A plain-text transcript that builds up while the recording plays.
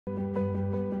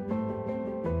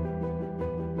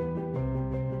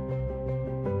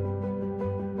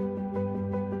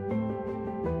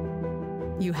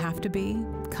You have to be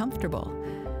comfortable.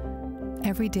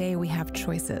 Every day we have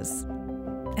choices,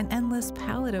 an endless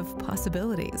palette of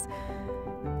possibilities.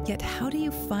 Yet how do you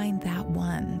find that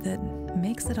one that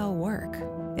makes it all work?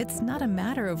 It's not a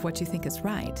matter of what you think is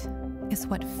right. It's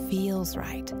what feels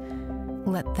right.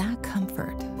 Let that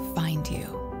comfort find you.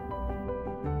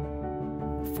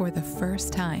 For the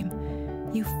first time,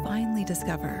 you finally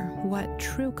discover what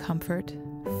true comfort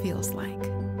feels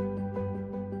like.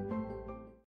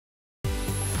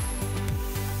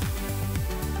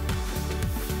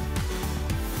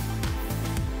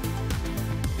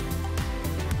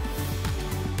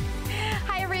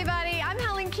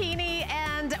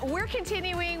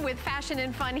 Continuing with fashion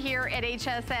and fun here at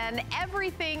HSN.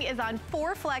 Everything is on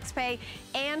 4 FlexPay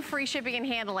and free shipping and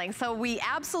handling. So we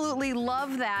absolutely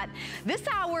love that. This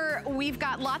hour, we've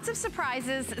got lots of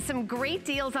surprises, some great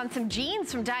deals on some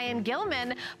jeans from Diane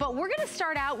Gilman, but we're gonna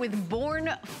start out with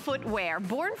Born Footwear.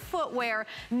 Born Footwear,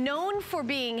 known for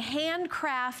being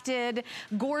handcrafted,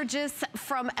 gorgeous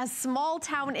from a small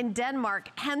town in Denmark,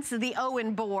 hence the O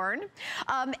in Born.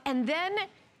 And then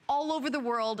all over the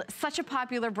world, such a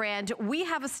popular brand. We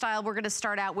have a style we're gonna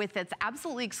start out with that's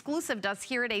absolutely exclusive to us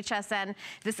here at HSN,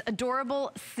 this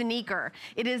adorable sneaker.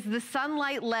 It is the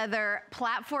Sunlight Leather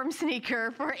platform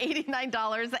sneaker for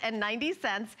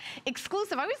 $89.90.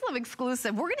 Exclusive, I always love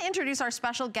exclusive. We're gonna introduce our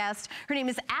special guest. Her name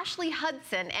is Ashley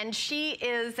Hudson, and she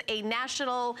is a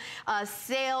national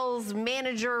sales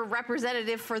manager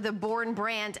representative for the Born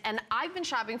brand. And I've been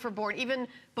shopping for Born even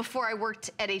before I worked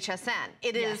at HSN.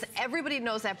 It is, everybody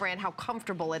knows that brand, how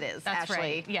comfortable it is. That's Ashley.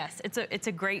 Right. Yes, it's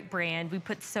a great brand. We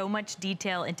put so much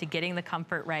detail into getting the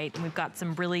comfort right, and we've got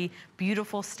some really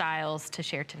beautiful styles to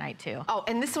share tonight too. Oh,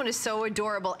 and this one is so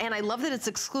adorable, and I love that it's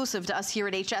exclusive to us here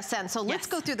at HSN. So let's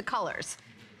go through the colors.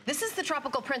 This is the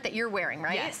tropical print that you're wearing,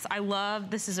 right? Yes, I love,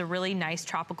 this is a really nice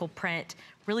tropical print,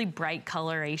 really bright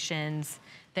colorations.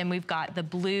 Then we've got the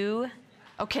blue.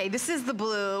 Okay, this is the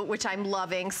blue, which I'm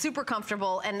loving, super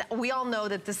comfortable, and we all know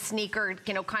that the sneaker,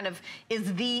 you know, kind of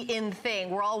is the in thing.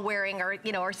 We're all wearing our,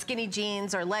 you know, our skinny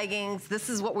jeans, our leggings. This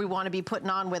is what we want to be putting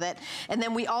on with it. And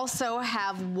then we also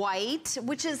have white,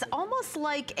 which is almost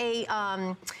like a,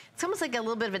 it's almost like a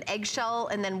little bit of an eggshell,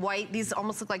 and then white. These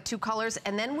almost look like 2 colors.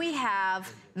 And then we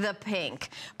have the pink.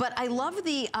 But I love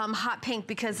the hot pink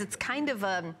because it's kind of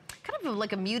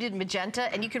like a muted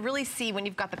magenta, and you can really see when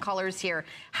you've got the colors here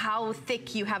how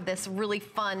thick you have this really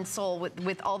fun sole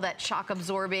with all that shock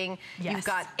absorbing. You've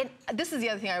got, this is the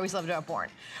other thing I always loved about Born.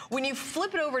 When you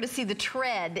flip it over to see the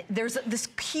tread, there's this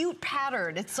cute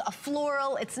pattern. It's a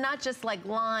floral. It's not just like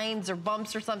lines or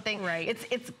bumps or something. Right.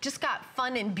 It's just got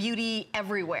fun and beauty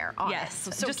everywhere on it.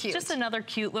 So cute. Just another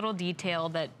cute little detail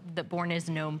that Born is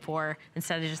known for,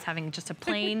 instead of just having just a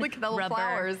plain Look at the rubber.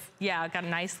 Flowers. Yeah, got a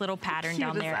nice little pattern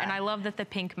down there. And I love that the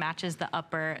pink matches the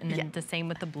upper, and then the same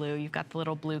with the blue. You've got the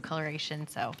little blue coloration,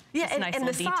 so just a nice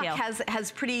little detail. And the sock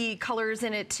has pretty colors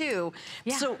in it too.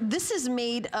 Yeah. So this is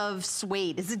made of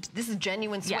suede. This is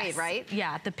genuine suede, right?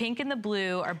 Yeah, the pink and the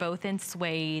blue are both in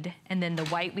suede, and then the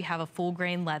white we have a full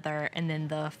grain leather, and then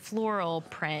the floral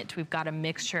print, we've got a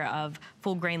mixture of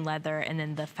full grain leather and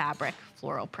then the fabric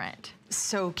floral print.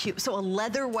 So cute. So a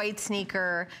leather white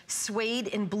sneaker, suede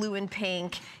in blue and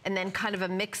pink, and then kind of a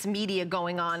mixed media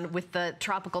going on with the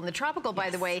tropical. And the tropical, by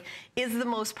the way, is the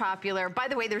most popular. By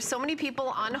the way, there's so many people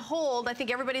on hold. I think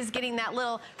everybody's getting that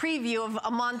little preview of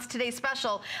Amon's Today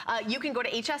Special. You can go to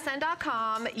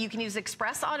hsn.com. You can use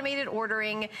Express Automated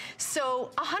Ordering.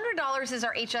 So $100 is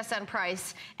our HSN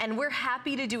price, and we're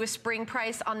happy to do a spring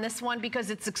price on this one because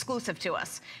it's exclusive to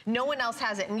us. No one else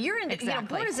has it. And you're in, you know,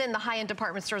 Born is in the high-end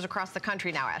department stores across the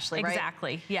country now, Ashley, right?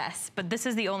 Exactly, yes. But this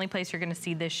is the only place you're gonna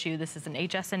see this shoe. This is an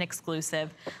HSN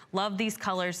exclusive. Love these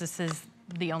colors. This is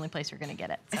the only place you're gonna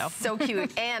get it. So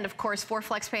cute. And of course, 4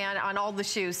 FlexPay on all the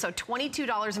shoes. So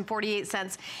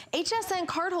 $22.48. HSN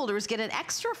cardholders get an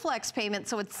extra flex payment,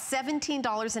 so it's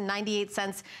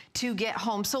 $17.98 to get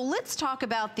home. So let's talk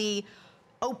about the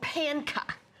Opanka.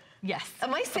 Yes.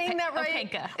 Am I saying that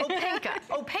right? Opanka. Opanka.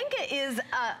 Opanka is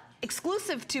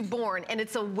exclusive to Born, and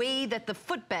it's a way that the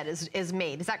footbed is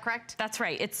made. Is that correct? That's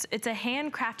right. It's a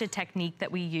handcrafted technique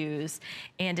that we use,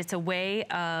 and it's a way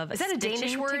of Is that a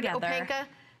Danish word, together. Opanka?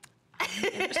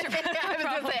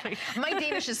 My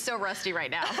Danish is so rusty right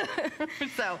now.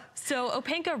 So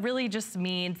Opanka really just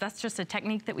means, that's just a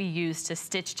technique that we use to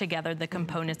stitch together the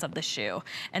components of the shoe.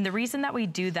 And the reason that we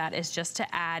do that is just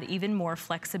to add even more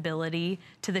flexibility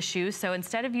to the shoe. So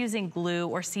instead of using glue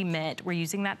or cement, we're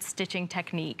using that stitching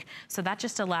technique. So that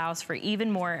just allows for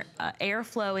even more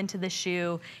airflow into the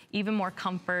shoe, even more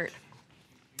comfort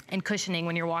and cushioning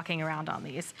when you're walking around on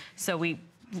these. So we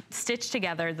stitch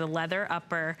together the leather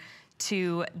upper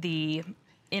to the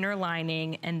inner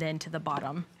lining and then to the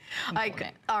bottom.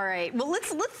 All right, well,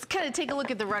 let's kind of take a look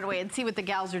at the runway and see what the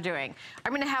gals are doing.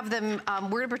 I'm gonna have them,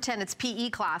 we're gonna pretend it's PE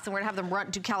class and we're gonna have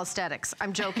them do calisthenics.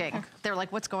 I'm joking. They're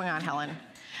like, what's going on, Helen?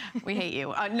 We hate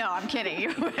you. No, I'm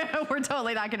kidding. We're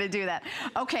totally not gonna do that.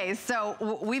 Okay,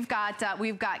 so we've got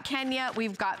Kenya,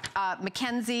 we've got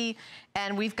Mackenzie,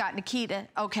 and we've got Nikita.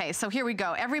 Okay, so here we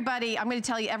go. Everybody, I'm gonna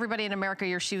tell you everybody in America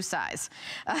your shoe size.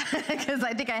 Because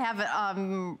I think I have it,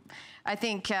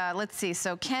 let's see,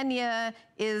 so Kenya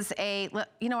is I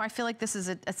feel like this is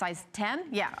a size 10?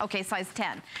 Yeah, okay, size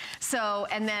 10. So,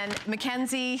 and then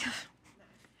Mackenzie,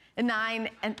 9,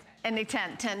 and a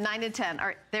 10, 9 and 10. All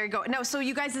right, there you go. No, so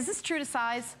you guys, is this true to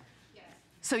size?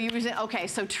 So okay,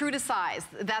 so true to size,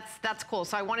 that's cool.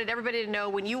 So I wanted everybody to know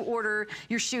when you order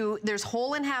your shoe, there's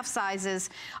whole and half sizes,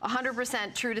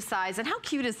 100% true to size. And how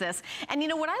cute is this? And you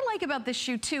know what I like about this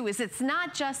shoe too is it's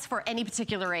not just for any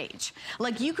particular age.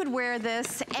 Like you could wear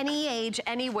this any age,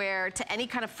 anywhere, to any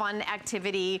kind of fun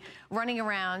activity, running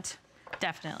around.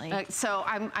 Definitely. So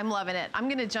I'm loving it. I'm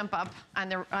gonna jump up on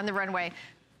the runway,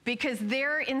 because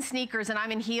they're in sneakers and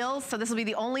I'm in heels, so this will be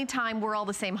the only time we're all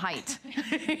the same height.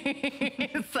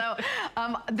 So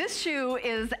this shoe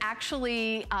is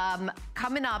actually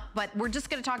coming up, but we're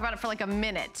just gonna talk about it for like a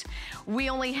minute. We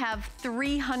only have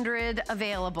 300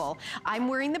 available. I'm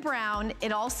wearing the brown.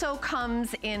 It also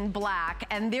comes in black,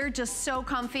 and they're just so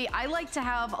comfy. I like to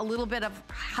have a little bit of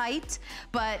height,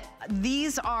 but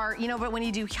these are, but when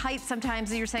you do height,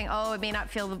 sometimes you're saying, oh, it may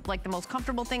not feel like the most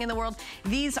comfortable thing in the world.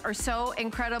 These are so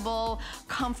incredible,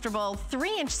 comfortable,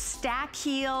 3-inch stack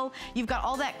heel. You've got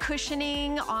all that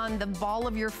cushioning on the ball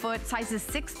of your foot. Sizes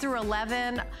 6 through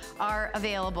 11 are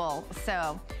available.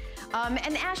 So,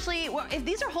 and Ashley, if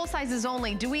these are whole sizes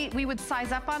only, we would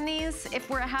size up on these if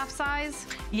we're a half size?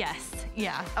 Yes,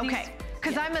 yeah. Okay.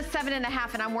 Because I'm a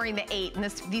 7.5 and I'm wearing the 8, and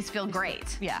these feel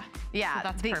great. Yeah. Yeah, so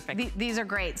that's perfect. These are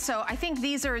great. So I think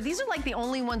these are like the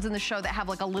only ones in the show that have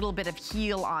like a little bit of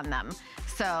heel on them.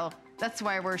 So that's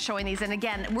why we're showing these. And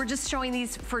again, we're just showing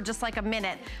these for just like a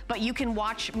minute, but you can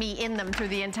watch me in them through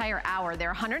the entire hour.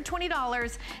 They're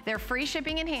 $120. They're free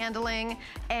shipping and handling.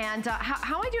 And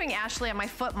how am I doing, Ashley, on my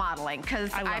foot modeling?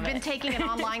 Because I've been taking an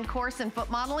online course in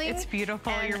foot modeling. It's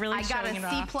beautiful. You're really showing it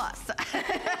off. I got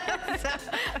a C+. So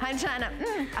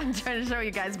I'm trying to show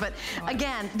you guys. But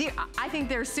again, I think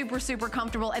they're super, super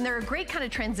comfortable, and they're a great kind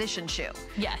of transition shoe.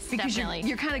 Yes, because definitely.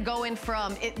 You're kind of going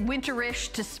from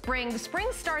winterish to spring. Spring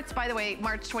starts, by the way,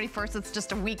 March 21st. It's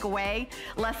just a week away,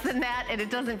 less than that, and it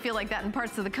doesn't feel like that in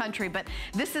parts of the country. But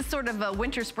this is sort of a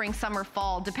winter, spring, summer,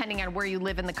 fall, depending on where you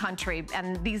live in the country.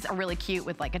 And these are really cute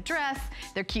with like a dress.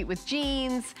 They're cute with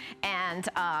jeans, and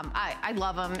I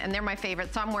love them, and they're my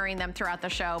favorite. So I'm wearing them throughout the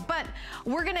show. But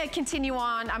we're gonna continue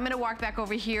on. I'm gonna walk back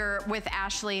over here with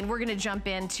Ashley, and we're gonna jump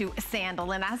into a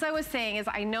sandal. And as I was saying, is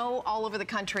I know all over the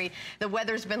country the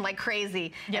weather's been like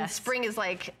crazy, and spring is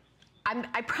like,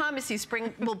 I promise you,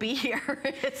 spring will be here.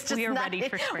 It's just we are ready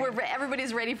for spring.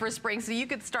 Everybody's ready for spring, so you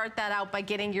could start that out by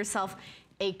getting yourself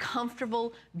a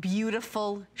comfortable,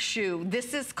 beautiful shoe.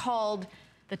 This is called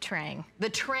the Trang. The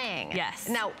Trang. Yes.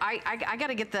 Now, I got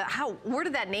to get where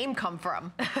did that name come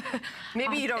from?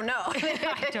 Maybe you don't know.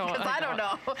 I don't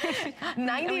know.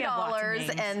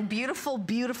 $90 and beautiful,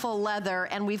 beautiful leather.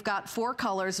 And we've got 4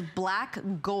 colors, black,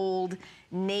 gold,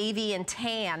 navy, and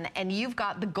tan. And you've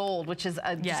got the gold, which is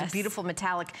just a beautiful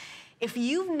metallic. If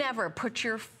you've never put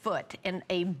your foot in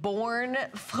a Born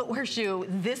footwear shoe,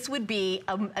 this would be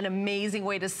an amazing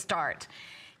way to start.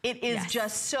 It is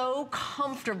just so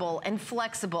comfortable and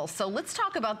flexible. So let's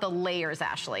talk about the layers,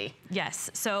 Ashley. Yes,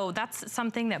 so that's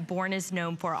something that Born is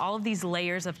known for, all of these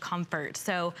layers of comfort.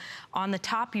 So on the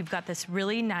top, you've got this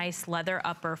really nice leather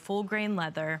upper, full grain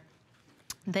leather.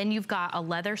 Then you've got a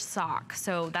leather sock.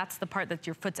 So that's the part that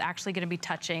your foot's actually gonna be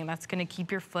touching. That's gonna keep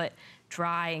your foot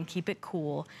dry and keep it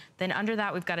cool. Then under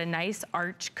that, we've got a nice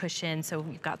arch cushion. So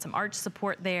we've got some arch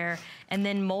support there, and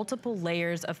then multiple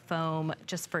layers of foam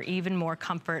just for even more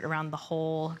comfort around the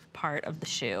whole part of the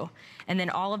shoe. And then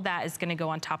all of that is gonna go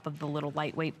on top of the little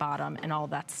lightweight bottom, and all of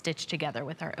that's stitched together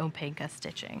with our Openka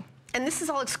stitching. And this is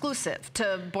all exclusive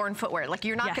to Born footwear. Like,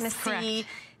 you're not gonna see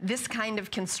this kind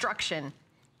of construction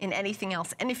in anything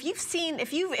else. And if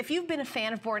you've been a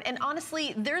fan of Born, and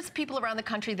honestly, there's people around the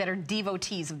country that are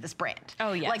devotees of this brand.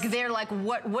 Oh yes. Like, they're like,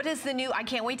 what is the new? I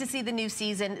can't wait to see the new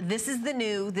season. This is the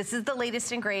new. This is the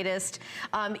latest and greatest.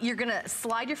 You're gonna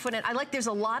slide your foot in. There's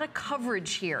a lot of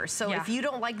coverage here. So if you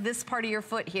don't like this part of your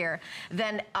foot here,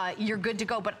 then you're good to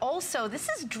go. But also, this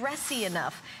is dressy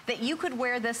enough that you could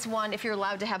wear this one if you're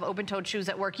allowed to have open-toed shoes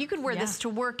at work. You could wear this to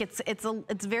work.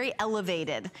 It's very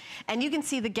elevated, and you can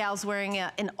see the gals wearing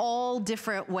an in all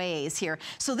different ways here.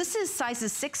 So this is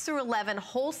sizes 6 through 11,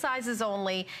 whole sizes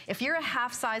only. If you're a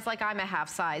half size like I'm a half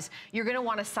size, you're gonna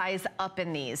wanna size up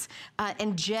in these.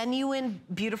 And genuine,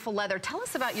 beautiful leather. Tell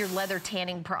us about your leather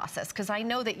tanning process, because I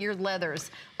know that your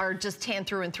leathers are just tan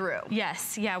through and through.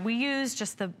 Yes, yeah, we use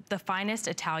just the finest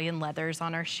Italian leathers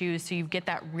on our shoes, so you get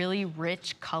that really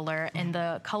rich color, and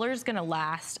the color is gonna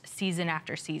last season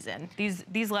after season.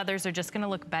 These leathers are just gonna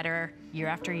look better year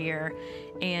after year,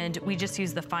 and we just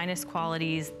use the finest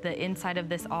qualities. The inside of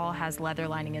this all has leather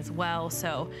lining as well,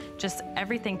 so just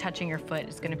everything touching your foot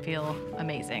is gonna feel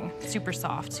amazing. Super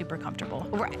soft, super comfortable.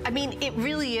 Right, I mean, it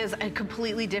really is a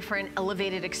completely different,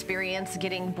 elevated experience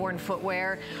getting Born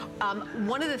footwear.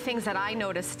 One of the things that I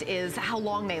noticed is how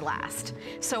long they last.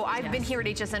 So I've been here at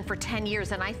HSN for 10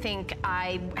 years, and I think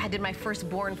I did my first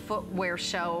Born footwear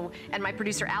show, and my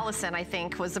producer Allison, I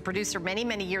think, was the producer many,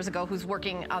 many years ago, who's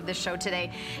working on this show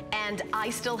today, and I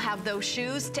still have those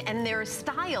shoes, and their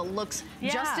style looks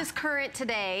just as current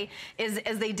today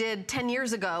as they did 10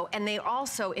 years ago, and they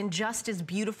also in just as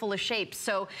beautiful a shape.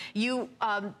 So you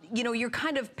know, you're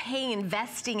kind of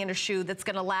investing in a shoe that's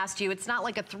gonna last you. It's not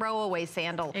like a throwaway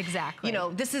sandal. Exactly. You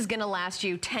know, this is gonna last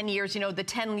you 10 years, you know, the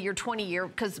 10-year, 20-year,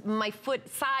 because my foot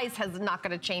size has not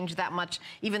gonna change that much,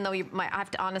 even though I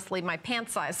have to, honestly, my pant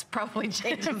size probably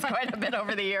changes quite a bit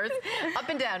over the years. Up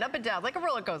and down, like a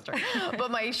roller coaster.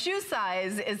 But my shoe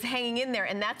size is hanging in there,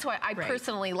 and that's why I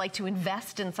personally like to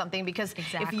invest in something, because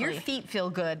if your feet feel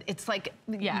good, it's like,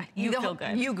 you feel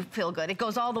good. You feel good. It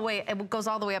goes all the way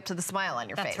up to the smile on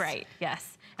your face. That's right,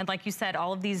 yes. And like you said,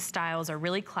 all of these styles are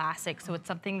really classic, so it's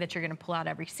something that you're gonna pull out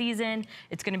every season.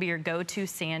 It's gonna be your go-to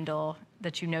sandal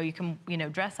that you know you can,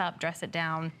 dress up, dress it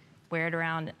down, wear it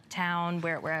around town,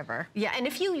 wear it wherever. Yeah, and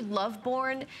if you love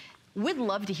Born, we'd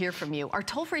love to hear from you. Our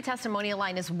toll-free testimonial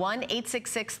line is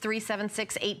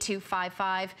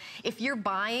 1-866-376-8255. If you're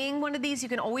buying one of these, you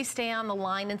can always stay on the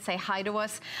line and say hi to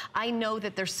us. I know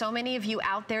that there's so many of you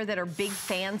out there that are big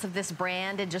fans of this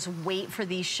brand and just wait for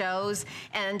these shows,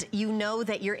 and you know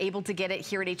that you're able to get it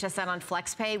here at HSN on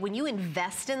FlexPay. When you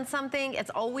invest in something, it's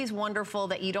always wonderful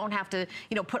that you don't have to,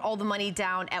 put all the money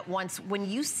down at once. When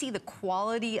you see the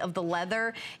quality of the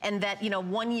leather, and that,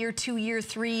 1 year, 2 year,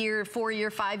 3 year, 4 year,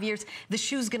 5 years, the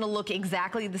shoe's gonna look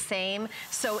exactly the same.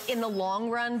 So in the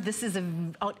long run, this is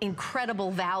an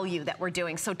incredible value that we're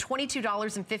doing. So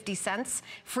 $22.50,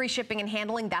 free shipping and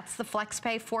handling. That's the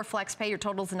FlexPay. For FlexPay, your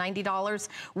total's $90.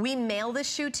 We mail this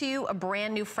shoe to you, a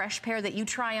brand new fresh pair that you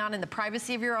try on in the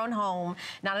privacy of your own home,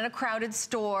 not in a crowded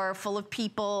store full of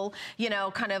people,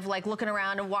 kind of like looking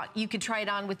around, and you could try it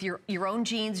on with your own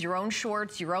jeans, your own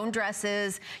shorts, your own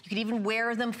dresses. You could even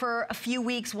wear them for a few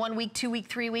weeks, 1 week, 2 weeks,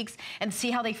 3 weeks, and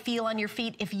see how they feel on your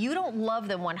feet. If you don't love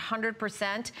them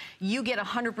 100%, you get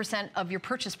 100% of your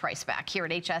purchase price back here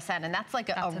at HSN, and that's like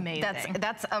that's amazing.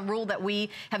 That's a rule that we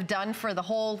have done for the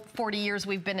whole 40 years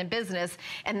we've been in business,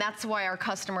 and that's why our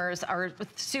customers are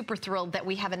super thrilled that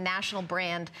we have a national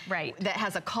brand that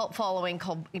has a cult following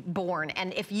called Born.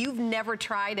 And if you've never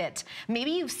tried it,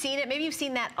 maybe you've seen it, maybe you've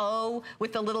seen that O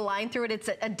with the little line through it. It's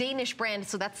a Danish brand,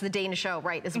 so that's the Danish O,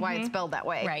 right? Is why it's spelled that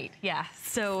way. Right, yeah.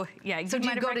 So, yeah. So do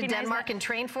you go to Denmark and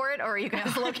train for it, or are you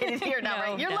guys located here now,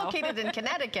 right? You're located in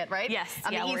Connecticut, right? Yes,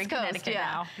 on the East we're in Coast. Connecticut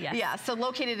now. Yes. Yeah, so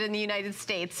located in the United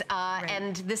States.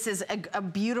 And this is a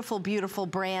beautiful, beautiful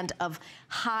brand of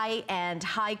high-end,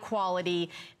 high-quality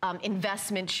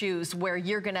investment shoes, where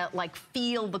you're gonna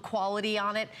feel the quality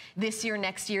on it this year,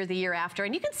 next year, the year after.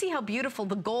 And you can see how beautiful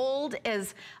the gold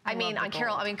is. I mean, on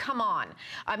Carol, I mean, come on.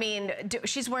 I mean,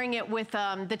 she's wearing it with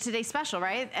the Today Special,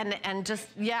 right? And just,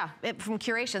 from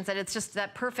Curations, and it's just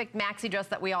that perfect maxi dress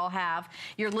that we all have.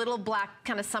 Your little black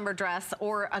kind of summer dress,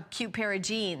 or a cute pair of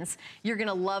jeans. You're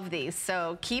gonna love these,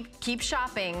 so keep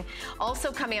shopping.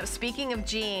 Also coming up, speaking of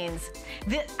jeans,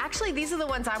 actually these are the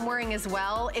ones I'm wearing as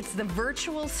well. It's the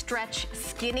Virtual Stretch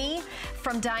Skinny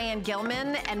from Diane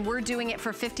Gilman, and we're doing it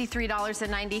for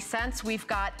 $53.90. We've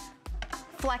got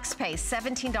FlexPay,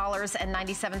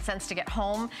 $17.97 to get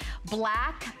home.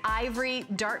 Black, ivory,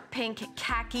 dark pink,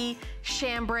 khaki,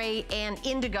 chambray, and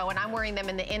indigo, and I'm wearing them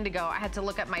in the indigo. I had to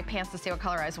look at my pants to see what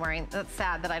color I was wearing. That's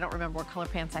sad that I don't remember what color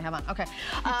pants I have on. Okay,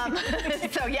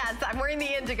 so yes, I'm wearing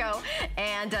the indigo,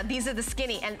 and these are the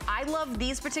skinny, and I love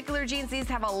these particular jeans. These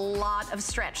have a lot of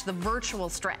stretch, the virtual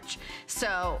stretch.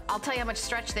 So I'll tell you how much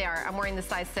stretch they are. I'm wearing the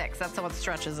size 6. That's how much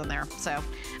stretch is in there. So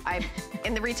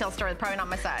in the retail store, it's probably not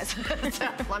my size. So,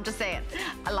 well, I'm just saying,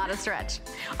 a lot of stretch.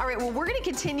 All right, well, we're gonna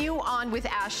continue on with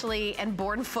Ashley and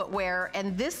Born Footwear,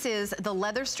 and this is the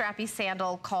leather strappy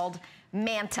sandal called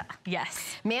Manta.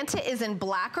 Yes. Manta is in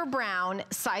black or brown,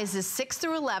 sizes 6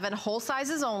 through 11, whole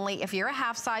sizes only. If you're a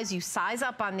half size, you size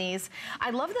up on these.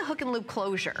 I love the hook and loop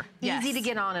closure. Yes. Easy to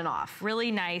get on and off.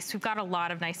 Really nice. We've got a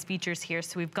lot of nice features here.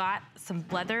 So we've got some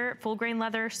leather, full grain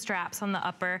leather straps on the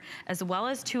upper, as well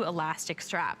as 2 elastic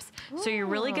straps. Ooh. So you're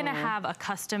really gonna have a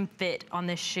custom fit on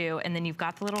this shoe, and then you've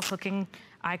got the little hooking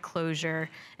eye closure,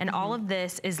 and all of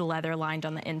this is leather lined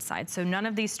on the inside. So none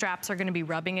of these straps are gonna be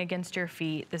rubbing against your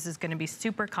feet. This is gonna be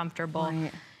super comfortable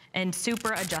and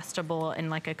super adjustable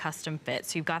in like a custom fit.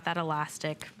 So you've got that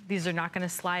elastic. These are not gonna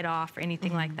slide off or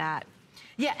anything like that.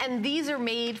 Yeah, and these are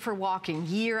made for walking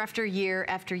year after year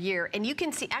after year. And you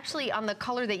can see, actually on the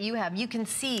color that you have, you can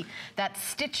see that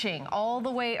stitching all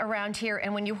the way around here.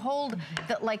 And when you hold,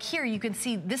 like here, you can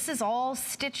see this is all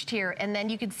stitched here. And then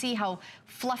you can see how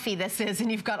fluffy this is.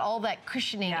 And you've got all that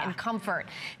cushioning and comfort.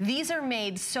 These are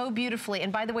made so beautifully.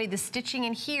 And by the way, the stitching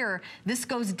in here, this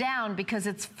goes down because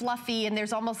it's fluffy and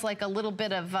there's almost like a little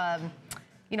bit of,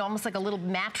 you know, almost like a little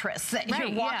mattress that you're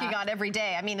walking on every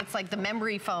day. I mean, it's like the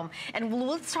memory foam. And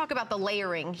let's talk about the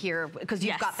layering here, because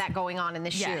you've got that going on in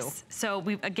this shoe. So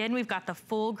we've got the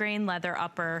full grain leather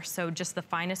upper, so just the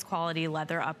finest quality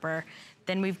leather upper.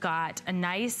 Then we've got a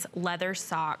nice leather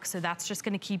sock, so that's just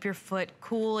gonna keep your foot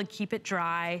cool and keep it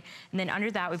dry. And then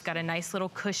under that, we've got a nice little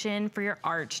cushion for your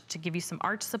arch to give you some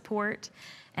arch support.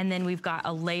 And then we've got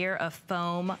a layer of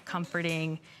foam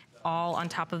comforting all on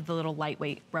top of the little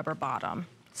lightweight rubber bottom.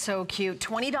 So cute.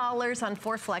 $20 on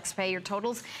 4 flex pay. Your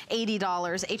total's $80.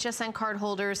 HSN card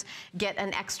holders get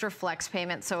an extra flex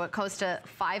payment, so it goes to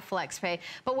 5 flex pay.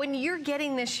 But when you're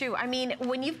getting this shoe, I mean,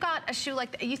 when you've got a shoe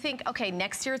like that, you think, okay,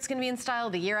 next year it's going to be in style,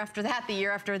 the year after that, the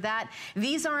year after that.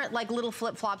 These aren't like little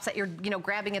flip-flops that you're, you know,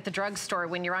 grabbing at the drugstore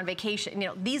when you're on vacation. You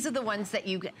know, these are the ones that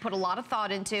you put a lot of thought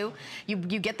into. You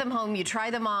get them home, you try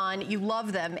them on, you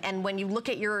love them, and when you look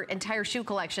at your entire shoe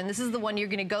collection, this is the one you're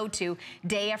going to go to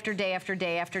day after day after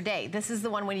day after day. This is the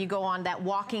one when you go on that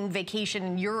walking vacation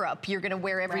in Europe, you're gonna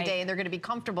wear every day, and they're gonna be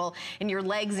comfortable, and your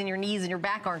legs and your knees and your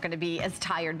back aren't gonna be as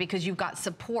tired because you've got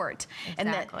support.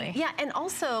 Exactly. And and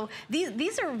also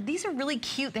these are really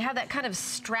cute. They have that kind of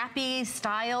strappy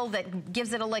style that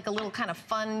gives it like a little kind of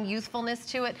fun youthfulness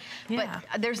to it. But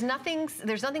there's nothing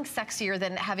sexier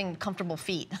than having comfortable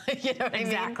feet. You know what I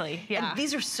mean? And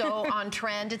these are so on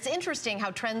trend. It's interesting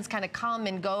how trends kind of come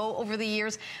and go over the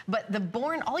years, but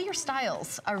all your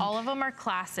styles are all of them are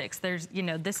classics. There's, you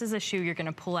know, this is a shoe you're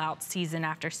gonna pull out season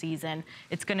after season.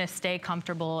 It's gonna stay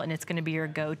comfortable and it's gonna be your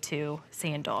go-to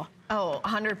sandal. Oh,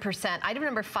 100%. Item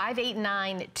number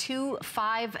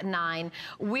 589259.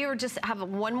 We just have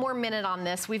one more minute on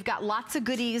this. We've got lots of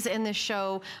goodies in this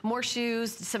show. More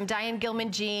shoes, some Diane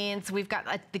Gilman jeans. We've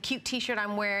got the cute t-shirt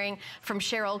I'm wearing from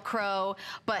Sheryl Crow.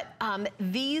 But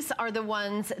these are the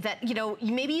ones that, you know,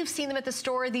 maybe you've seen them at the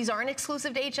store. These aren't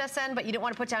exclusive to HSN, but you don't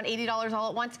want to put down $80 all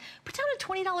at once. Put down a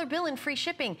 $20 bill in free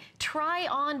shipping. Try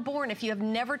on Born if you have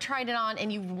never tried it on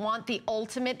and you want the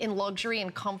ultimate in luxury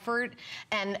and comfort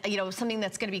and, you know, something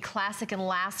that's going to be classic and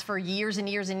last for years and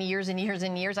years and years and years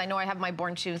and years. I know I have my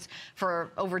Born shoes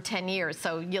for over 10 years,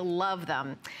 so you'll love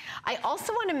them. I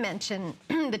also want to mention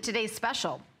the today's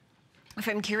special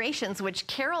from Curations, which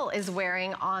Carol is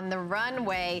wearing on the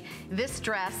runway. This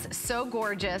dress, so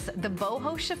gorgeous, the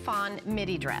boho chiffon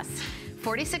midi dress.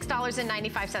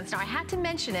 $46.95. Now I had to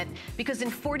mention it because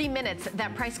in 40 minutes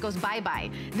that price goes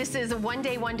bye-bye. This is a one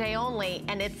day only,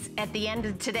 and it's at the end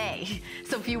of today.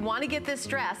 So if you want to get this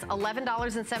dress,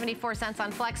 $11.74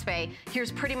 on FlexPay,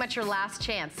 here's pretty much your last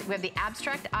chance. We have the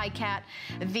abstract iCat,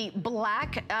 the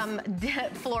black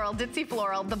floral, ditzy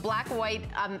floral, the black white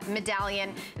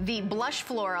medallion, the blush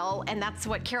floral, and that's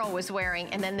what Carol was wearing,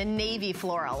 and then the navy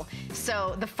floral.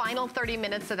 So the final 30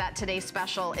 minutes of that today's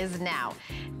special is now.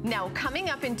 Now, coming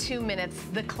up in 2 minutes,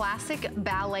 the classic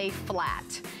ballet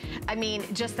flat. I mean,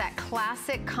 just that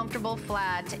classic comfortable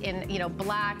flat in, you know,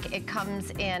 black. It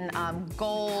comes in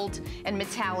gold and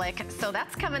metallic. So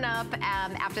that's coming up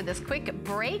after this quick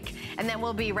break, and then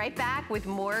we'll be right back with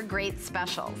more great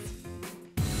specials.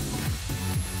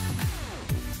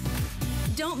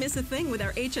 Don't miss a thing with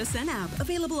our HSN app,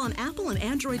 available on Apple and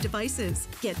Android devices.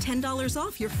 Get $10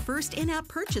 off your first in-app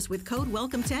purchase with code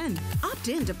WELCOME10. Opt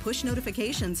in to push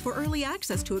notifications for early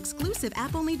access to exclusive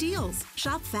app-only deals.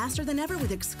 Shop faster than ever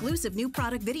with exclusive new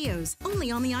product videos, only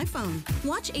on the iPhone.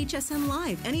 Watch HSN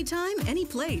Live anytime, any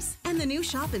place. And the new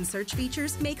shop and search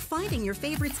features make finding your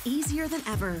favorites easier than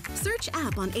ever. Search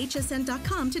app on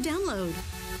hsn.com to download.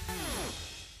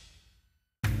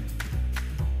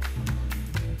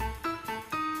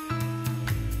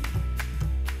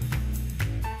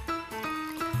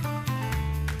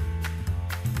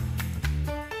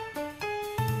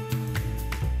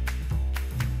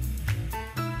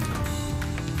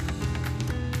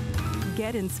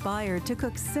 Get inspired to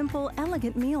cook simple,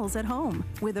 elegant meals at home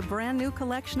with a brand new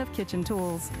collection of kitchen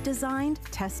tools, designed,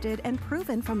 tested, and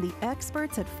proven from the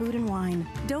experts at Food & Wine.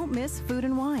 Don't miss Food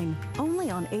 & Wine,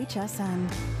 only on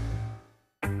HSN.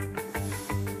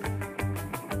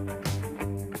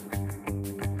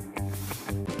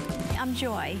 I'm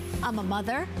Joy. I'm a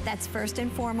mother, that's first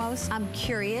and foremost. I'm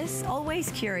curious, always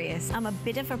curious. I'm a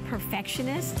bit of a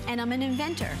perfectionist, and I'm an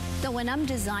inventor. So when I'm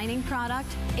designing product,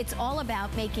 it's all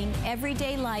about making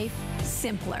everyday life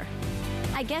simpler.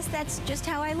 I guess that's just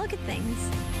how I look at things.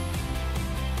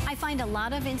 I find a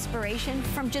lot of inspiration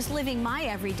from just living my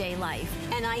everyday life.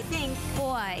 And I think,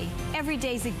 boy, every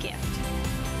day's a gift.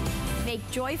 Make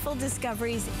joyful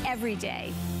discoveries every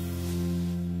day.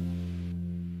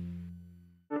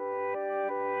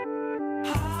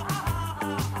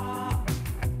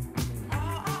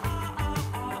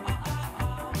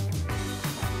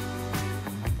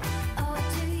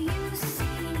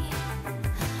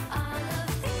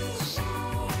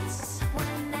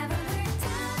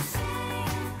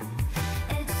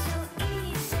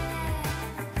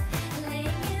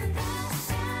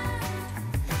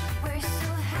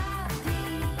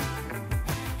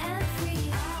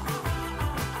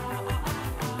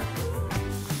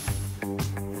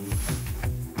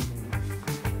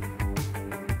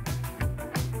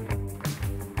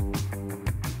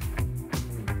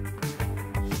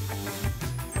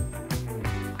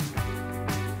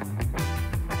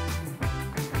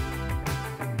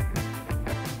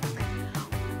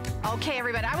 Okay,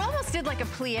 everybody, I almost did like a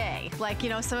plie, like, you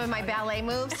know, some of my ballet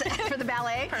moves for the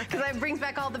ballet, because it brings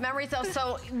back all the memories.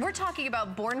 So we're talking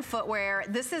about Born Footwear.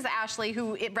 This is Ashley,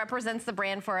 who it represents the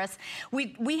brand for us.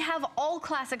 We have all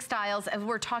classic styles, as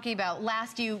we're talking about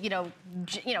last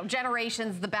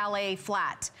generations, the ballet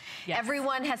flat. Yes.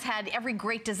 Everyone has had, every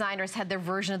great designer has had their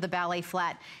version of the ballet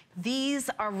flat. These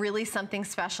are really something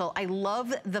special. I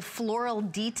love the floral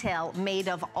detail made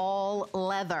of all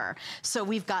leather. So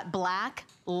we've got black,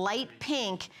 light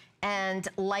pink, and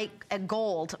light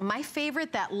gold. My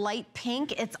favorite, that light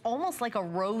pink, it's almost like a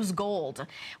rose gold.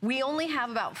 We only have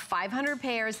about 500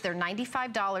 pairs. They're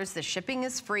 $95. The shipping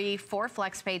is free. 4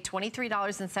 flex pay,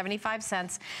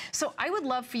 $23.75. So I would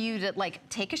love for you to like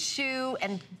take a shoe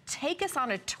and take us on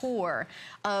a tour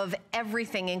of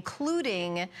everything,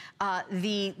 including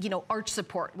the arch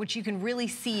support, which you can really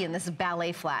see in this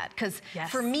ballet flat. Because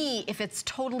for me, if it's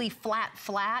totally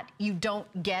flat, you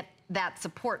don't get that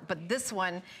support, but this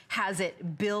one has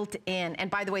it built in. And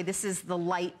by the way, this is the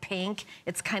light pink.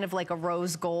 It's kind of like a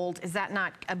rose gold. Is that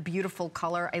not a beautiful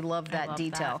color? I love that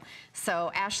detail.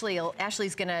 So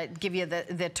Ashley's gonna give you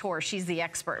the tour. She's the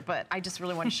expert, but I just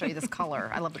really want to show you this color.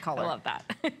 I love the color. I love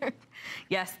that.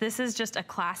 Yes, this is just a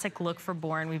classic look for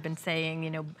Born. We've been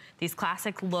saying, these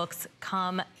classic looks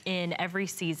come in every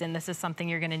season. This is something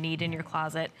you're gonna need in your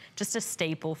closet, just a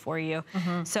staple for you.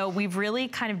 So we've really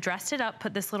kind of dressed it up,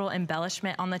 put this little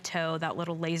embellishment on the toe, that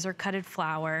little laser cutted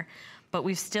flower, but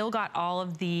we've still got all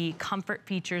of the comfort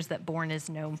features that Born is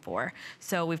known for.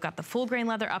 So we've got the full grain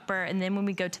leather upper, and then when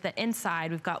we go to the inside,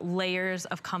 we've got layers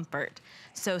of comfort.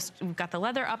 So we've got the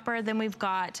leather upper, then we've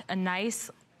got a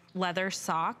nice leather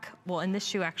sock. Well, in this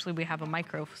shoe, actually, we have a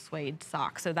micro suede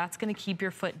sock. So that's gonna keep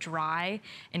your foot dry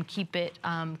and keep it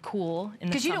cool in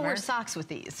the summer. Because you don't wear socks with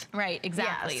these. Right,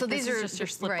 exactly. Yeah, so these are just your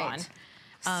slip-on.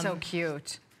 So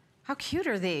cute. How cute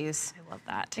are these? I love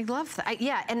that. I love that.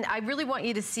 Yeah, and I really want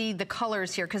you to see the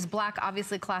colors here, because black,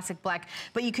 obviously classic black,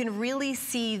 but you can really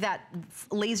see that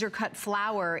laser cut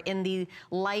flower in the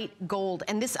light gold.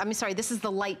 And this, this is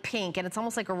the light pink, and it's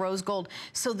almost like a rose gold.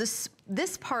 So this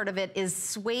part of it is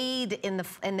suede and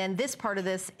then this part of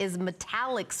this is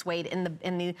metallic suede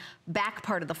in the back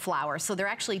part of the flower. So they're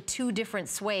actually two different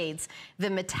suedes, the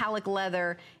metallic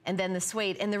leather and then the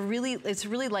suede. And it's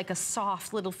really like a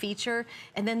soft little feature.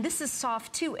 And then this is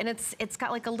soft too, and it's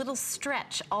got like a little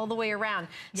stretch all the way around.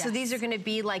 Yes. So these are gonna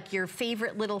be like your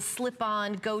favorite little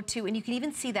slip-on go-to, and you can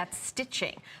even see that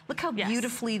stitching. Look how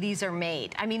beautifully these are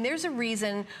made. I mean, there's a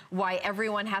reason why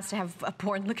everyone has to have a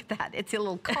Born. Look at that. It's a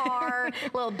little car,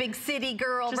 little big city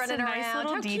girl running around. Nice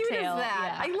little how detail. Cute is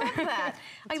that? Yeah. I love that.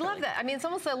 I love that. I mean, it's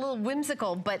almost a little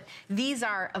whimsical, but these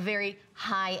are a very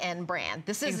high-end brand.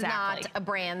 This is not a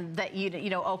brand that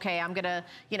okay, I'm gonna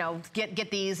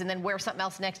get these and then wear something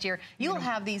else next year. You'll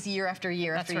have these year after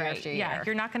year after year after year. Yeah,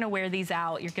 you're not gonna wear these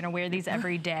out. You're gonna wear these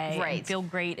every day and feel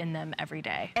great in them every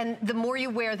day. And the more you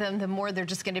wear them, the more they're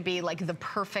just gonna be like the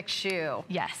perfect shoe.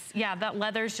 Yes, yeah, that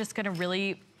leather's just gonna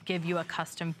really give you a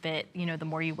custom fit, you know, the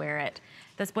more you wear it.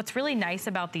 That's what's really nice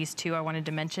about these two. I wanted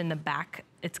to mention the back.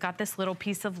 It's got this little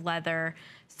piece of leather,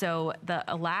 so the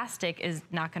elastic is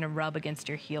not going to rub against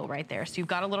your heel right there. So you've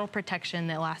got a little protection.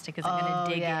 The elastic isn't going to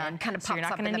dig in. Kind of so you're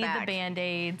not going to need the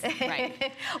Band-Aids.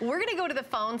 Right. We're going to go to the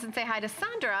phones and say hi to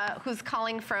Sandra, who's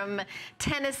calling from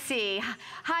Tennessee.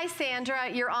 Hi, Sandra.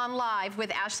 You're on live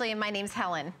with Ashley, and my name's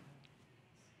Helen.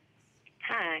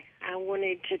 Hi. I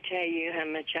wanted to tell you how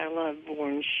much I love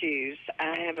Bourne shoes.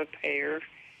 I have a pair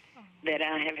that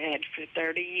I have had for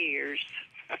 30 years.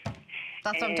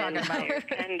 That's what I'm talking about.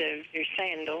 They're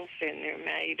sandals, and they're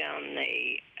made on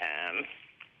the,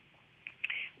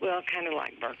 well, kind of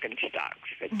like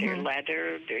Birkenstocks, but they're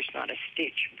leather. There's not a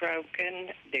stitch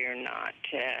broken. They're not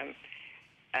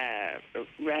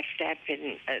roughed up,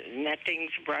 and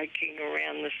nothing's breaking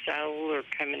around the sole or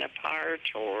coming apart,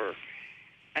 or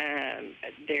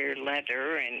they're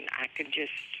leather, and I could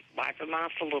just wipe them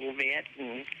off a little bit,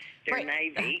 and they're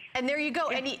navy. And there you go.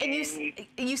 And you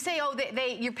say, oh,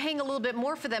 you're paying a little bit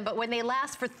more for them, but when they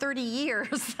last for 30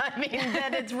 years, I mean,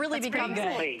 then it's really become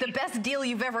the best deal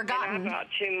you've ever gotten. And I bought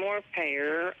two more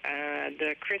pair,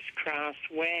 the crisscross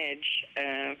wedge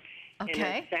in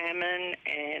the salmon,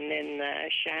 and then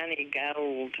the shiny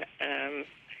gold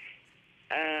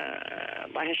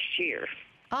last year.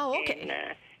 Oh, okay.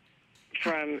 And,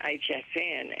 from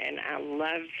HSN, and I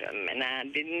love them, and I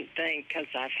didn't think, because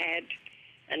I've had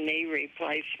a knee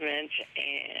replacement,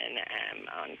 and I'm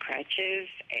on crutches,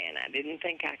 and I didn't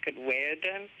think I could wear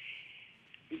them,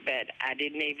 but I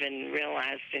didn't even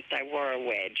realize that they were a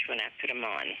wedge when I put them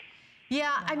on.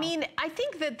 Yeah, I mean, I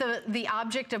think that the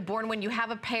object of Bourne, when you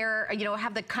have a pair, you know,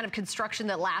 have the kind of construction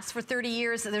that lasts for 30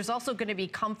 years, there's also going to be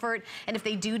comfort. And if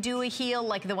they do a heel,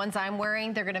 like the ones I'm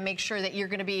wearing, they're going to make sure that you're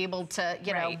going to be able to,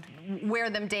 you know, wear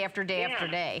them day after day after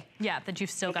day. Yeah, that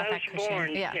you've still got that cushion.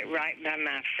 Bourne sit right by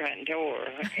my front door.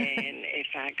 And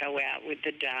if I go out with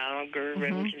the dog, or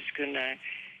I'm just going to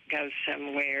go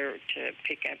somewhere to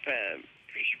pick up a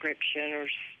prescription or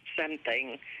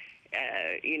something,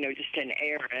 you know, just an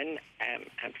errand, I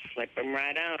slip them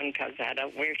right on, because I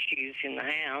don't wear shoes in the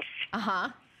house.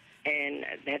 And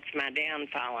that's my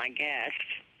downfall, I guess.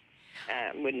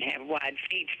 Wouldn't have wide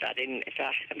feet if I didn't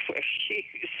wear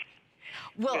shoes.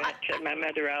 Well, but my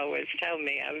mother always told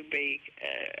me I would be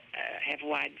have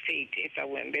wide feet if I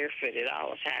went barefooted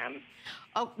all the time.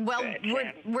 Oh, well,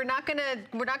 but, we're not gonna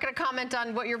comment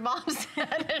on what your mom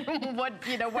said and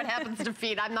what happens to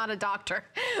feet. I'm not a doctor,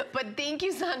 but thank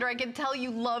you, Sandra. I can tell you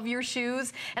love your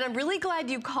shoes, and I'm really glad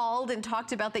you called and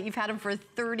talked about that you've had them for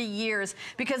 30 years,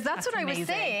 because that's what amazing. I was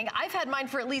saying. I've had mine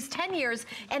for at least 10 years,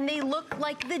 and they look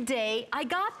like the day I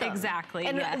got them. Exactly.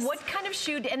 And what kind of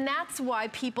shoe? And that's why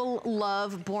people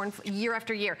love Bourne year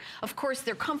after year. Of course,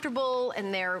 they're comfortable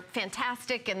and they're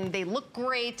fantastic and they look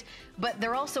great, but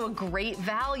they're also a great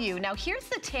value. Now here's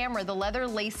the Tamara, the leather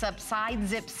lace-up side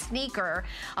zip sneaker,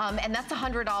 and that's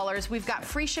 $100. We've got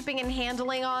free shipping and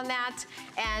handling on that,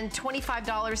 and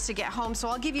 $25 to get home. So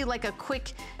I'll give you like a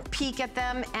quick peek at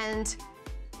them, and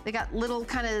they got little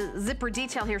kind of zipper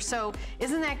detail here. So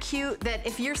isn't that cute that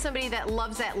if you're somebody that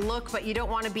loves that look, but you don't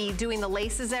want to be doing the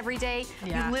laces every day,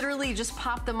 you literally just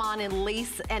pop them on and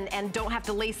lace and don't have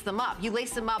to lace them up. You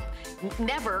lace them up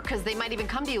never, because they might even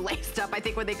come to you laced up, I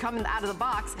think, when they come out of the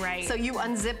box. Right. So you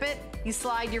unzip it, you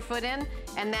slide your foot in,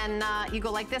 and then you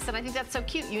go like this. And I think that's so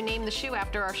cute. You named the shoe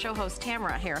after our show host,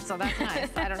 Tamara, here. So that's nice.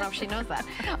 I don't know if she knows that.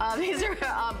 These are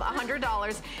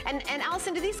 $100. And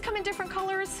Allison, do these come in different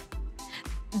colors?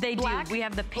 They do. We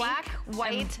have the pink, black,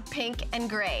 white, pink, and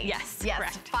gray. Yes,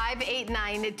 correct.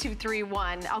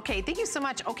 589-231. Okay, thank you so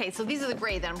much. Okay, so these are the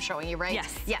gray that I'm showing you, right?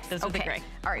 Yes. Yes. Those are the gray.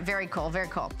 All right, very cool, very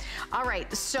cool. All right,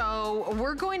 so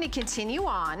we're going to continue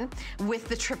on with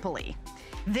the Tripoli.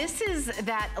 This is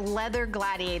that leather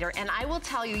gladiator, and I will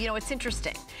tell you, you know, it's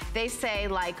interesting. They say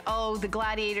like, oh, the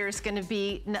gladiator is going to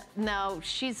be, no,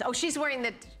 she's wearing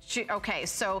the, okay,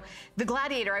 so the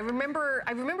gladiator, I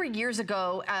remember years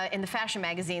ago in the fashion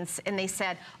magazines, and they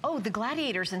said, oh, the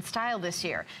gladiator's in style this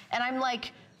year. And I'm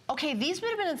like, okay, these would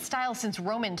have been in style since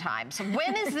Roman times.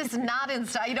 When is this not in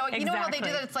style? You know, you know how they do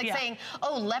that? It's like saying,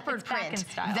 oh, leopard print.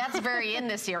 That's very in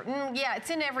this year. Yeah,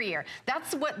 it's in every year.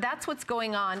 That's what's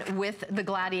going on with the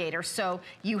gladiator. So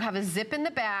you have a zip in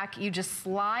the back. You just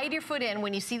slide your foot in.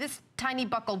 When you see this tiny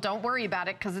buckle, don't worry about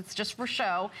it because it's just for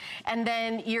show. And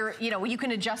then you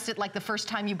can adjust it like the first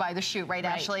time you buy the shoe, right,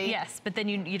 Ashley? Yes, but then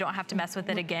you don't have to mess with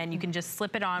it again. You can just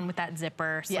slip it on with that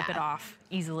zipper, slip it off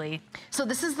easily. So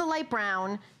this is the light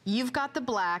brown. You've got the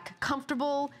black,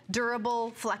 comfortable,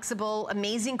 durable, flexible,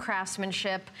 amazing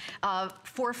craftsmanship,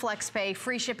 for FlexPay,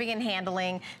 free shipping and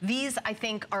handling. These, I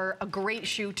think, are a great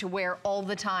shoe to wear all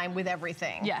the time with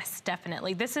everything. Yes,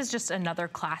 definitely. This is just another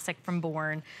classic from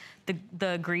Born.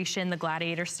 The Grecian, the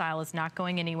gladiator style is not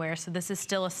going anywhere, so this is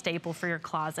still a staple for your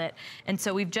closet. And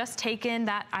so we've just taken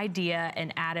that idea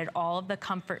and added all of the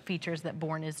comfort features that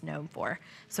Born is known for.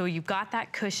 So you've got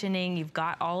that cushioning, you've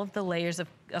got all of the layers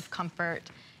of comfort,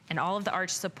 and all of the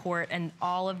arch support, and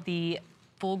all of the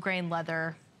full grain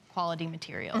leather quality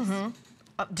materials.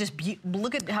 Just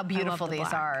look at how beautiful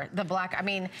these are. The black, I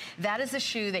mean, that is a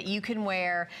shoe that you can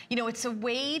wear. You know, it's a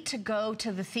way to go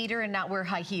to the theater and not wear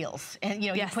high heels. And,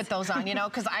 you put those on,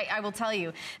 because I will tell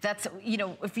you, that's,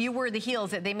 if you wear the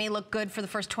heels, they may look good for the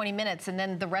first 20 minutes and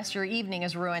then the rest of your evening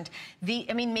is ruined.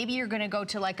 I mean, maybe you're going to go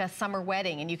to like a summer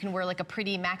wedding and you can wear like a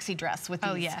pretty maxi dress with these.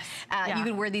 Oh, yes. You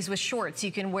can wear these with shorts.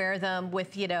 You can wear them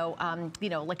with,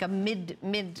 like a mid,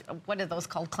 what are those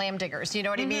called? Clam diggers. You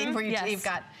know what I mean? Where you've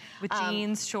got... With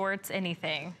jeans, shorts,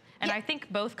 anything. And I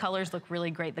think both colors look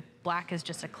really great. The black is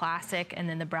just a classic, and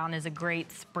then the brown is a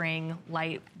great spring,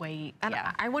 lightweight. And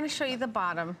I want to show you the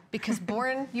bottom, because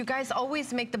Born, you guys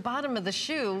always make the bottom of the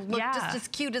shoe look just as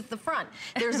cute as the front.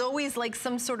 There's always like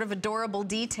some sort of adorable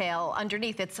detail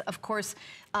underneath. It's, of course,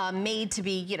 made to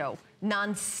be,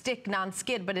 non-stick,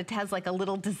 non-skid, but it has like a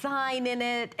little design in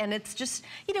it, and it's just,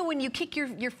 when you kick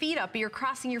your feet up, you're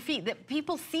crossing your feet, that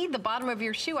people see the bottom of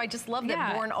your shoe. I just love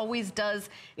that Born always does,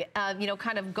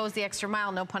 kind of goes the extra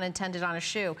mile, no pun intended, on a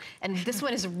shoe. And this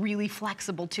one is really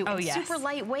flexible too. Oh, it's super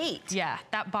lightweight. Yeah,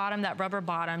 that bottom, that rubber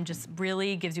bottom just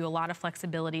really gives you a lot of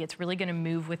flexibility. It's really gonna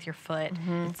move with your foot.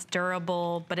 It's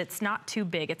durable, but it's not too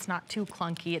big. It's not too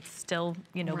clunky. It's still,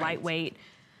 lightweight.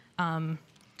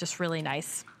 Just really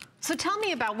nice. So tell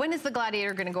me about, when is the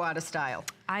Gladiator going to go out of style?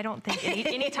 I don't think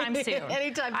anytime soon.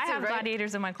 Anytime soon, I have right?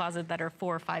 Gladiators in my closet that are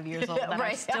 4 or 5 years old that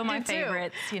are still my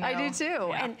favorites. I do too.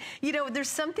 Yeah. And there's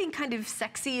something kind of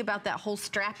sexy about that whole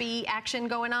strappy action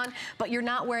going on, but you're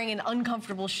not wearing an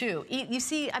uncomfortable shoe. You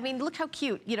see, I mean, look how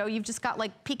cute. You've just got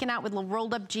like peeking out with little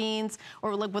rolled up jeans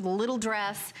or like with a little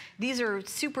dress. These are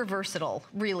super versatile,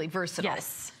 really versatile.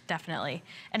 Yes, definitely.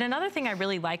 And another thing I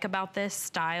really like about this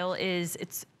style is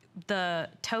the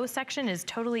toe section is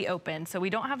totally open, so we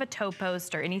don't have a toe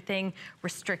post or anything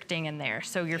restricting in there.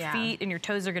 So your feet and your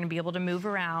toes are going to be able to move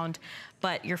around,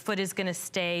 but your foot is going to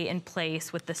stay in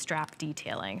place with the strap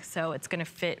detailing. So it's going to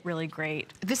fit really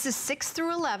great. This is 6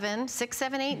 through 11, 6,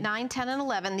 7, 8, 9, 10, and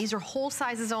 11. These are whole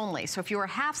sizes only. So if you're a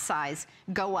half size,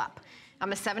 go up.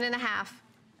 I'm a 7.5.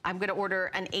 I'm going to order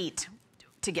an 8.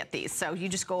 To get these. So you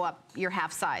just go up your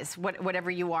half size, whatever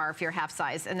you are if you're half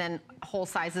size, and then whole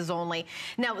sizes only.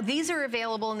 Now, these are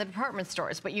available in the department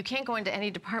stores, but you can't go into any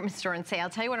department store and say,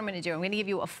 I'll tell you what I'm gonna do. I'm gonna give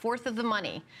you a fourth of the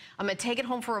money. I'm gonna take it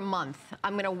home for a month.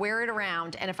 I'm gonna wear it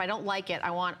around, and if I don't like it,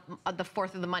 I want the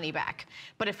fourth of the money back.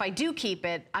 But if I do keep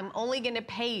it, I'm only gonna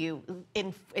pay you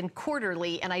in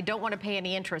quarterly, and I don't wanna pay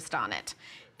any interest on it.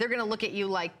 They're going to look at you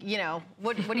like,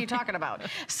 what are you talking about?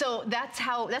 So that's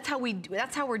how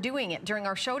we're doing it during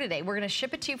our show today. We're going to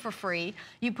ship it to you for free.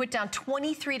 You put down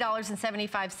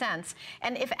 $23.75,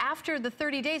 and if after the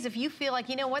 30 days, if you feel like,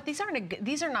 what, these are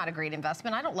not a great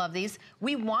investment, I don't love these,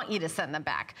 we want you to send them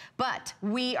back. But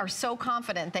we are so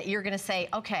confident that you're going to say,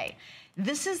 okay,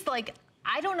 this is like,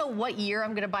 I don't know what year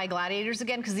I'm going to buy Gladiators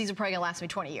again, because these are probably going to last me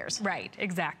 20 years. Right,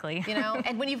 exactly.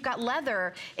 And when you've got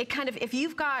leather, it kind of, if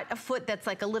you've got a foot that's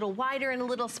like a little wider in a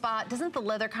little spot, doesn't the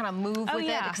leather kind of move with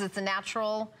it because it's a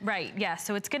natural? Right, yeah,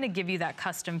 so it's going to give you that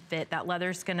custom fit. That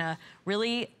leather's going to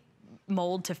really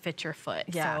mold to fit your foot.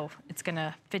 Yeah. So it's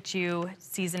gonna fit you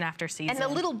season after season. And the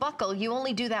little buckle, you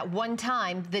only do that one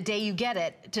time the day you get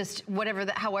it, just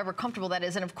however comfortable that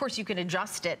is. And of course you can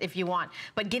adjust it if you want.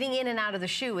 But getting in and out of the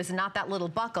shoe is not that little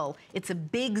buckle. It's a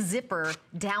big zipper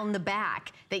down the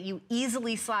back that you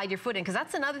easily slide your foot in. Because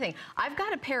that's another thing. I've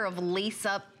got a pair of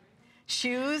lace-up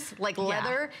shoes, like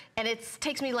leather, and it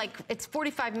takes me like, it's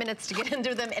 45 minutes to get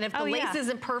into them, and if the lace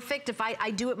isn't perfect, if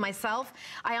I do it myself,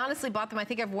 I honestly bought them, I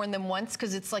think I've worn them once,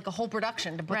 because it's like a whole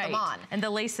production to put them on. And the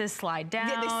laces slide down.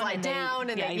 Yeah, they slide down,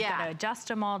 and you've got to adjust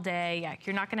them all day. Yeah,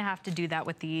 you're not gonna have to do that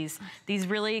with these. These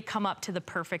really come up to the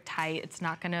perfect height. It's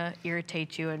not gonna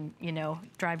irritate you and,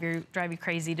 drive you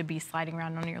crazy to be sliding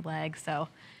around on your legs, so.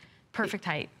 Perfect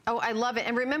height. Oh, I love it.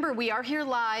 And remember, we are here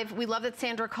live. We love that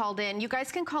Sandra called in. You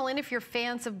guys can call in if you're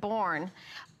fans of Born.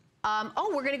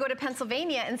 Oh, we're going to go to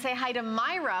Pennsylvania and say hi to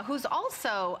Myra, who's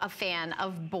also a fan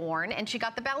of Born, and she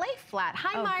got the ballet flat.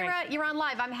 Hi, Myra. Great. You're on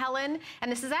live. I'm Helen,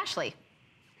 and this is Ashley.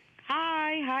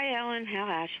 Hi, Ellen.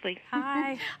 Hi, Ashley.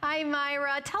 Hi. Hi,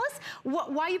 Myra. Tell us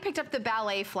why you picked up the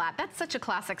ballet flat. That's such a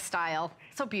classic style.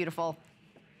 So beautiful.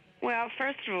 Well,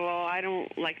 first of all, I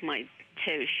don't like my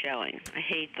toes showing. I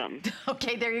hate them.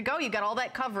 Okay, there you go. You got all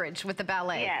that coverage with the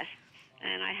ballet. Yes,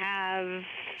 and I have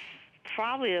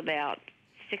probably about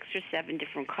 6 or 7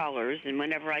 different colors, and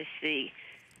whenever I see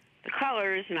the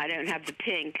colors and I don't have the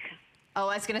pink. Oh,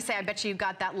 I was going to say, I bet you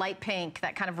got that light pink,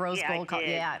 that kind of rose gold color.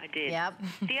 Yeah, I did. Yep.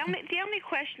 The only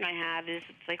question I have is,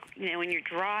 it's like, you know, when you're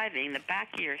driving, the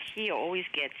back of your heel always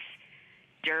gets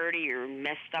dirty or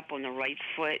messed up on the right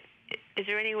foot. Is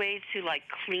there any way to, like,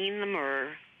 clean them, or?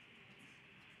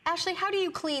 Ashley, how do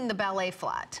you clean the ballet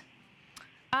flat?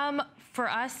 For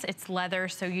us, it's leather,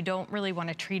 so you don't really want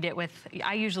to treat it with,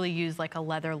 I usually use like a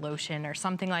leather lotion or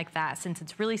something like that, since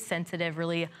it's really sensitive,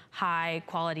 really high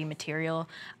quality material.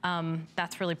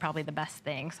 That's really probably the best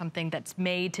thing, something that's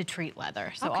made to treat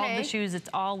leather. So all the shoes, it's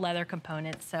all leather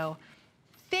components, so.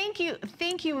 Thank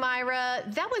you, Myra.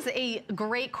 That was a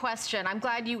great question. I'm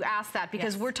glad you asked that,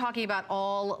 because we're talking about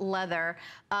all leather.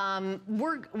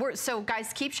 So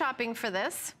guys, keep shopping for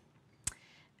this.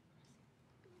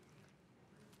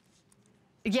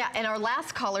 Yeah, and our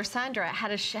last caller, Sandra,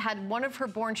 had one of her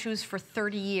Born shoes for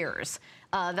 30 years.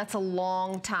 That's a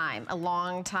long time,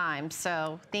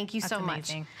 So thank you so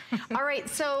much. All right,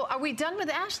 so are we done with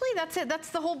Ashley? That's it.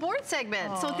 That's the whole Born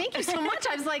segment. So thank you so much.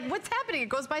 I was like, what's happening? It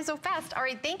goes by so fast. All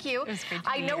right, thank you.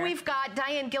 I know we've got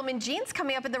Diane Gilman Jeans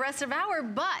coming up in the rest of the hour,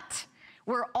 but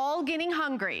we're all getting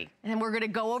hungry, and we're going to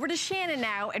go over to Shannon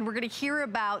now, and we're going to hear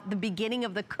about the beginning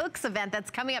of the Cooks event that's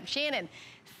coming up. Shannon,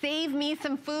 save me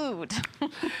some food.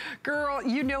 Girl,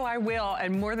 you know I will,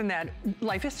 and more than that,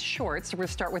 life is short, so we're going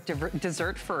to start with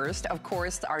dessert first. Of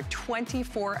course, our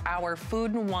 24-hour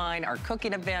food and wine, our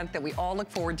cooking event that we all look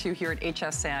forward to here at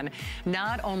HSN.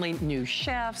 Not only new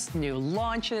chefs, new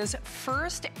launches,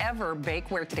 first ever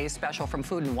bakeware today's special from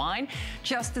Food and Wine.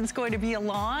 Justin's going to be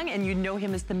along, and you know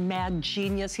him as the mad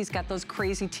genius. He's got those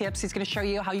crazy tips. He's going to show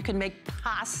you how you can make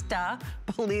pasta,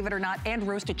 believe it or not, and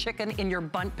roasted chicken in your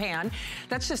bundt pan.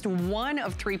 That's just one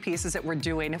of 3 pieces that we're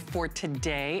doing for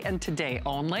today and today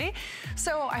only.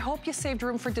 So I hope you saved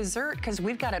room for dessert, because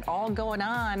we've got it all going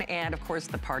on. And of course,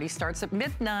 the party starts at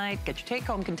midnight. Get your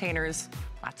take-home containers.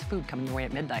 Lots of food coming your way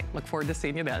at midnight. Look forward to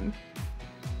seeing you then.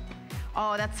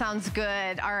 Oh, that sounds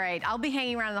good. All right, I'll be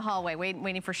hanging around in the hallway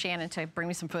waiting for Shannon to bring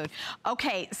me some food.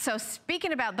 Okay, so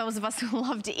speaking about those of us who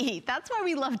love to eat, that's why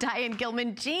we love Diane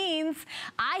Gilman Jeans.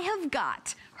 I have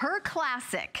got her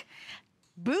classic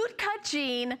boot cut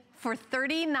jean for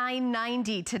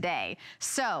 $39.90 today.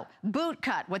 So boot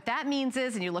cut, what that means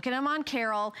is, and you look at them on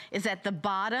Carol, is at the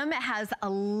bottom it has a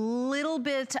little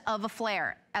bit of a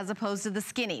flare as opposed to the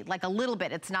skinny, like a little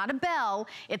bit. It's not a bell,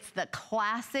 it's the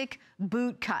classic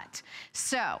boot cut.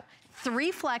 So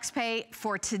 3 flex pay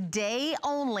for today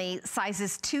only,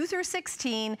 sizes 2 through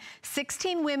 16,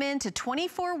 16 women to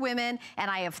 24 women, and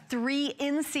I have 3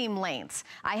 inseam lengths.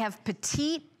 I have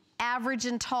petite, average,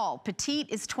 and tall. Petite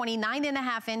is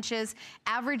 29.5 inches,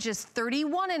 average is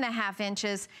 31.5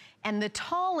 inches, and the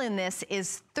tall in this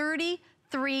is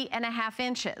 33.5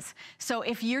 inches. So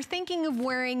if you're thinking of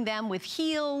wearing them with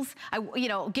heels, you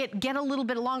know, get a little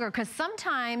bit longer, because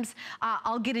sometimes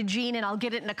I'll get a jean and I'll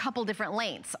get it in a couple different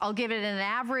lengths. I'll give it in an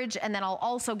average, and then I'll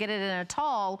also get it in a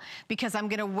tall, because I'm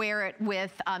gonna wear it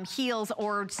with heels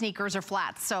or sneakers or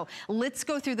flats. So let's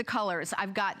go through the colors.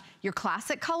 I've got your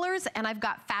classic colors and I've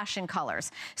got fashion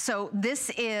colors. So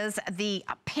this is the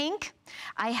pink.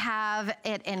 I have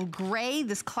it in gray,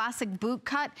 this classic boot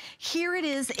cut. Here it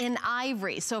is in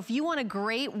ivory. So if you want a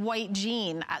great white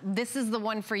jean, this is the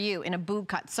one for you in a boot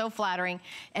cut, so flattering.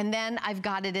 And then I've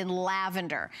got it in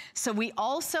lavender. So we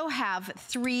also have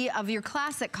 3 of your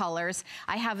classic colors.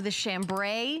 I have the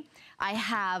chambray, I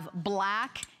have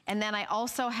black, and then I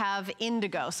also have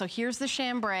indigo. So here's the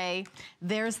chambray,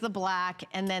 there's the black,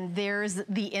 and then there's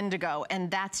the indigo. And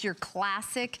that's your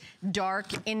classic dark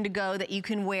indigo that you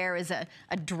can wear as a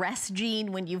dress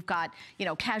jean when you've got, you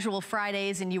know, casual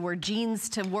Fridays and you wear jeans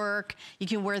to work. You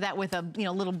can wear that with a, you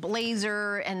know, little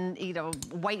blazer and, you know,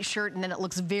 white shirt, and then it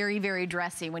looks very, very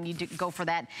dressy when you go for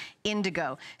that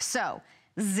indigo. So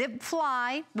zip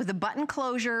fly with a button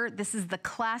closure. This is the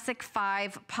classic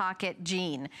 5-pocket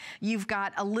jean. You've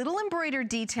got a little embroidered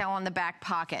detail on the back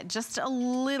pocket, just a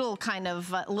little kind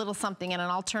of little something, and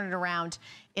I'll turn it around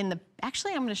in the,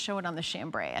 actually I'm gonna show it on the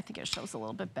chambray. I think it shows a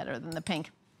little bit better than the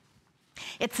pink.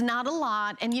 It's not a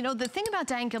lot. And you know, the thing about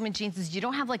Diane Gilman jeans is you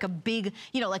don't have like a big,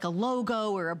 you know, like a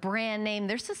logo or a brand name.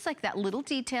 There's just like that little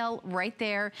detail right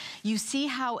there. You see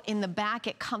how in the back,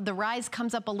 the rise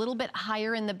comes up a little bit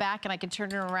higher in the back, and I can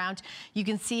turn it around. You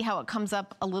can see how it comes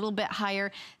up a little bit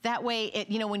higher. That way,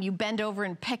 you know, when you bend over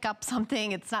and pick up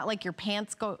something, it's not like your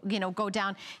pants go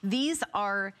down. These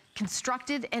are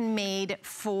constructed and made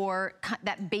for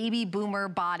that baby boomer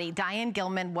body. Diane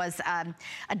Gilman was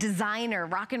a designer,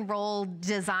 rock and roll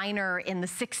designer in the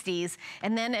 60s.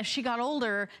 And then as she got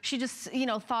older, she just, you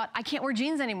know, thought, I can't wear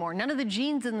jeans anymore. None of the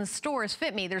jeans in the stores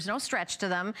fit me. There's no stretch to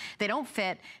them. They don't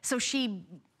fit. So she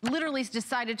literally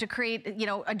decided to create, you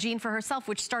know, a jean for herself,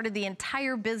 which started the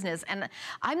entire business. And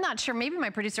I'm not sure, maybe my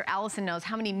producer Allison knows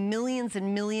how many millions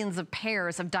and millions of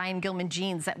pairs of Diane Gilman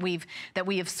jeans that we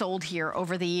have sold here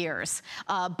over the years.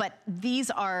 But these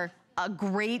are a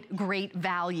great, great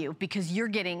value because you're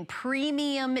getting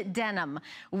premium denim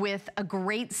with a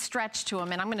great stretch to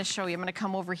them. And I'm gonna show you, I'm gonna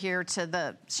come over here to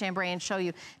the chambray and show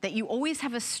you that you always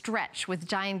have a stretch with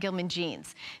Diane Gilman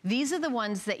jeans. These are the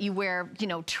ones that you wear, you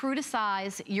know, true to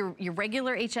size, your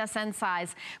regular HSN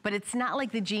size, but it's not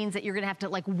like the jeans that you're gonna have to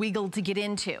like wiggle to get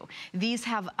into. These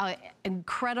have an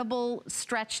incredible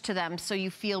stretch to them, so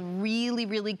you feel really,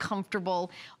 really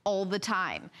comfortable all the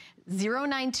time.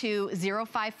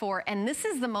 092054, and this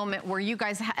is the moment where you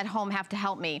guys at home have to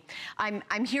help me.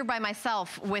 I'm here by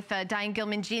myself with Diane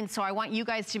Gilman jeans, so I want you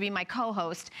guys to be my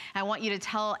co-host. I want you to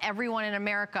tell everyone in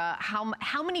America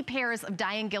how many pairs of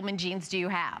Diane Gilman jeans do you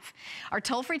have? Our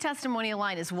toll-free testimonial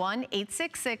line is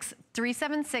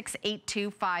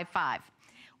 1-866-376-8255.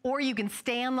 Or you can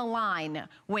stay on the line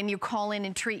when you call in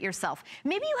and treat yourself.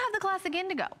 Maybe you have the classic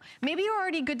indigo. Maybe you're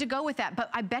already good to go with that,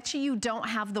 but I bet you don't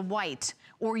have the white,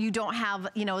 or you don't have,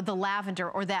 you know, the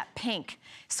lavender or that pink.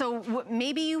 So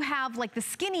maybe you have like the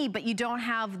skinny, but you don't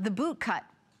have the boot cut.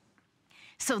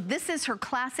 So this is her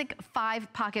classic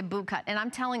 5-pocket boot cut. And I'm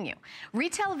telling you,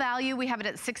 retail value, we have it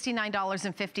at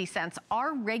 $69.50.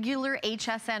 Our regular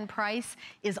HSN price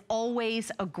is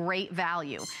always a great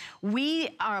value.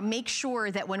 We make sure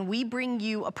that when we bring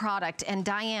you a product, and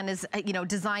Diane is, you know,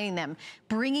 designing them,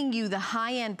 bringing you the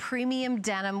high-end premium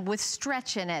denim with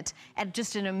stretch in it at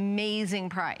just an amazing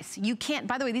price. You can't,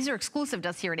 by the way, these are exclusive to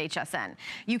us here at HSN.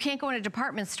 You can't go in a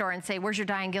department store and say, where's your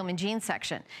Diane Gilman jeans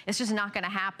section? It's just not gonna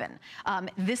happen.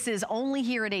 This is only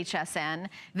here at HSN.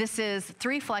 This is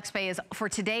 3 FlexPay is for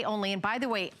today only. And by the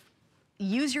way,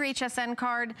 use your HSN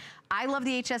card. I love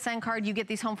the HSN card. You get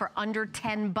these home for under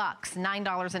 10 bucks,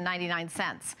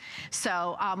 $9.99.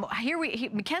 So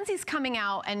Mackenzie's coming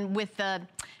out and with the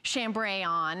chambray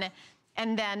on,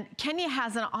 and then Kenya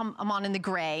has them on in the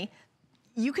gray.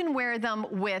 You can wear them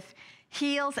with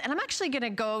heels, and I'm actually gonna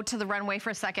go to the runway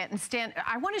for a second and stand.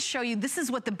 I wanna show you, this is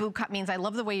what the boot cut means. I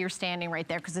love the way you're standing right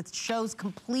there because it shows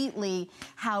completely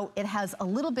how it has a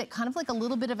little bit, kind of like a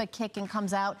little bit of a kick and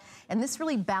comes out, and this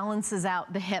really balances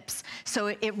out the hips. So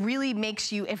it really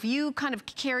makes you, if you kind of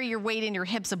carry your weight in your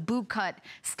hips, a boot cut,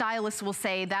 stylists will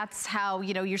say that's how,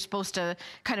 you know, you're supposed to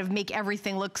kind of make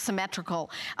everything look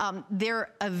symmetrical. They're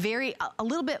a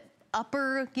little bit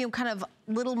upper, you know, kind of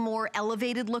little more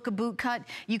elevated look of boot cut.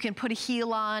 You can put a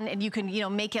heel on and you can, you know,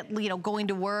 make it, you know, going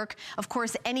to work. Of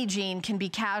course, any jean can be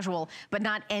casual, but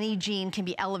not any jean can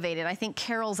be elevated. I think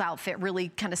Carol's outfit really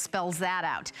kind of spells that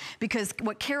out, because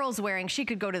what Carol's wearing, she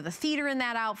could go to the theater in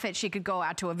that outfit. She could go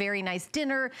out to a very nice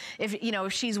dinner. If, you know,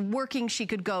 if she's working, she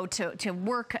could go to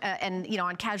work and, you know,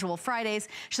 on casual Fridays.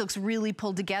 She looks really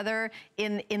pulled together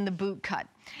in the boot cut.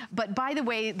 But by the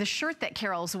way, the shirt that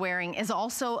Carol's wearing is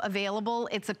also available.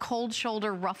 It's a cold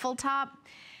shoulder ruffle top.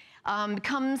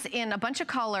 Comes in a bunch of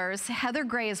colors. Heather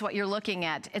gray is what you're looking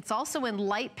at. It's also in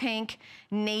light pink,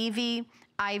 navy,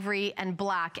 ivory, and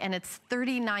black, and it's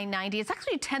 $39.90. It's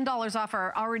actually $10 off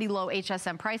our already low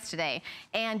HSN price today,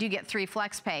 and you get 3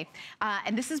 FlexPay.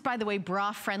 And this is, by the way,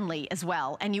 bra friendly as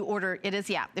well. And you order, it is,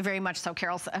 yeah, very much so.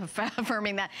 Carol's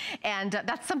affirming that. And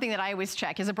that's something that I always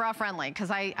check, is it bra friendly?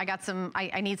 Because I got some,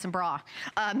 I need some bra.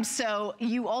 So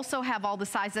you also have all the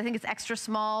sizes. I think it's extra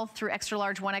small through extra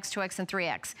large, 1X, 2X, and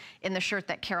 3X in the shirt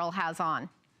that Carol has on.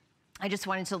 I just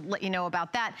wanted to let you know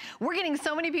about that. We're getting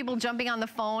so many people jumping on the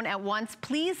phone at once.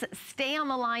 Please stay on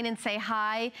the line and say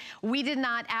hi. We did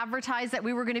not advertise that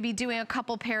we were going to be doing a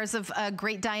couple pairs of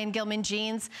great Diane Gilman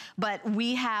jeans, but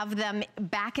we have them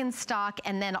back in stock,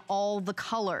 and then all the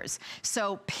colors.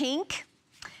 So pink,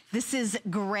 This is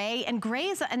gray, and gray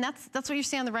is, and that's what you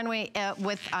see on the runway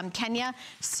with Kenya.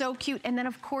 So cute. And then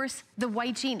of course the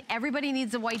white jean. Everybody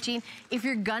needs a white jean. If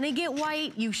you're gonna get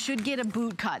white, you should get a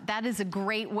boot cut. That is a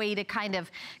great way to kind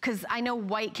of, because I know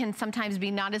white can sometimes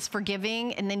be not as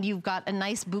forgiving, and then you've got a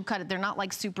nice boot cut. They're not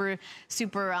like super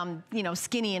you know,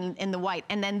 skinny in the white.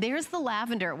 And then there's the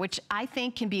lavender, which I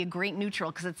think can be a great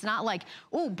neutral, because it's not like,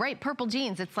 oh, bright purple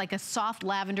jeans. It's like a soft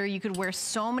lavender. You could wear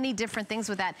so many different things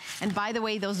with that. And by the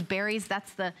way, those berries,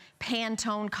 that's the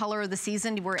Pantone color of the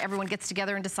season, where everyone gets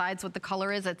together and decides what the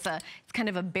color is. It's kind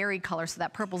of a berry color, so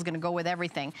that purple's gonna go with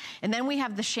everything. And then we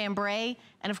have the chambray,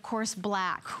 and of course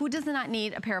black. Who does not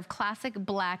need a pair of classic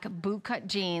black boot cut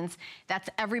jeans? That's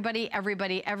everybody,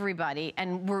 everybody, everybody.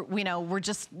 And we're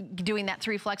just doing that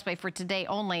 3 flex pay for today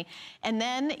only. And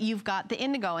then you've got the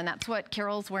indigo, and that's what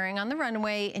Carol's wearing on the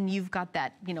runway, and you've got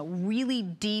that, you know, really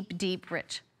deep, deep,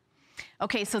 rich.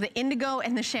 Okay, so the indigo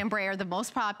and the chambray are the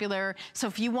most popular. So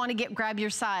if you want to grab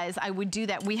your size, I would do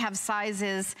that. We have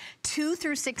sizes 2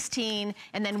 through 16,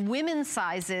 and then women's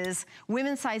sizes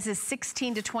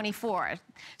 16 to 24.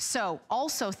 So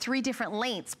also 3 different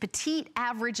lengths: petite,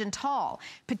 average, and tall.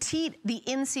 Petite, the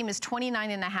inseam is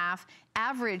 29.5,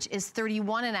 average is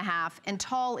 31.5, and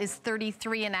tall is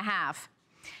 33.5.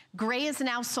 Gray is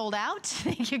now sold out.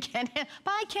 Thank you, Kenya.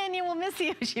 Bye, Kenya, we'll miss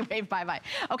you. She waved bye-bye.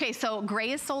 Okay, so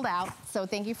gray is sold out. So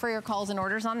thank you for your calls and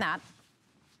orders on that.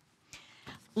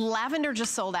 Lavender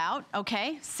just sold out.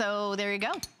 Okay, so there you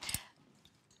go.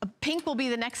 Pink will be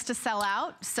the next to sell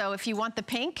out. So if you want the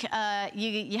pink,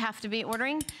 you have to be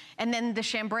ordering. And then the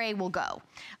chambray will go.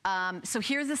 So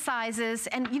here's the sizes.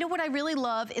 And you know what I really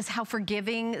love is how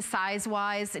forgiving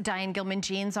size-wise Diane Gilman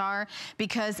jeans are.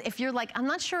 Because if you're like, I'm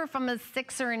not sure if I'm a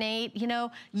 6 or an 8, you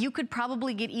know, you could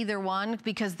probably get either one,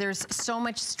 because there's so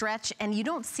much stretch, and you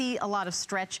don't see a lot of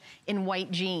stretch in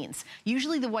white jeans.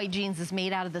 Usually the white jeans is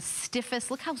made out of the stiffest.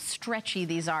 Look how stretchy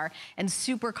these are, and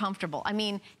super comfortable. I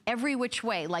mean, every which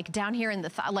way, like down here in the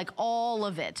thigh, like all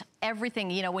of it,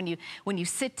 everything. You know, when you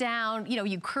sit down, you know,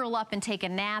 you curl up and take a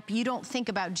nap, you don't think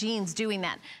about jeans doing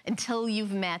that until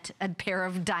you've met a pair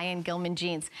of Diane Gilman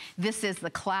jeans. This is the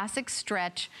classic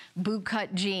stretch boot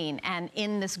cut jean, and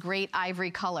in this great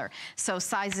ivory color. So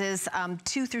sizes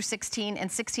 2 through 16,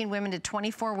 and 16 women to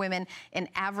 24 women in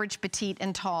average, petite,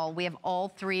 and tall. We have all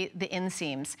 3 the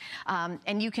inseams.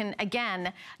 And you can,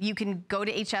 again, you can go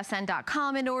to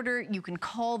hsn.com and order. You can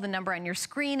call the number on your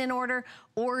screen and order,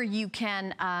 or you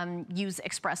can use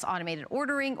express automated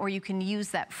ordering, or you can use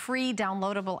that free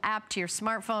downloadable app to your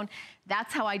smartphone.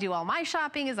 That's how I do all my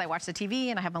shopping, is I watch the TV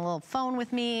and I have my little phone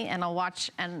with me, and I'll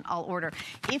watch and I'll order.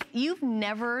 If you've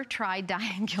never tried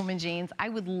Diane Gilman jeans, I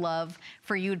would love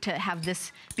for you to have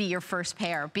this be your first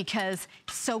pair, because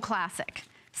it's so classic.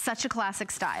 Such a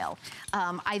classic style.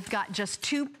 I've got just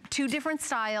two different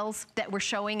styles that we're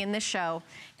showing in this show,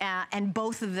 and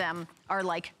both of them are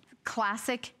like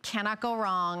classic, cannot go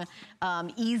wrong,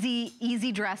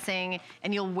 easy dressing,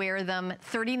 and you'll wear them.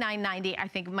 $39.90, I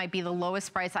think, might be the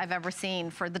lowest price I've ever seen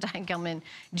for the Diane Gilman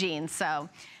jeans. So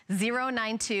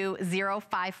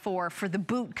 092054 for the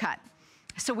boot cut.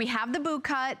 So we have the boot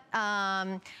cut.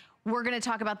 We're gonna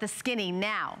talk about the skinny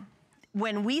now.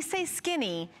 When we say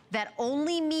skinny, that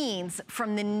only means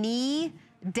from the knee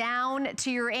down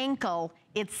to your ankle,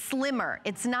 it's slimmer.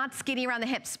 It's not skinny around the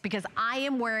hips, because I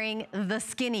am wearing the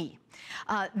skinny.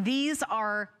 These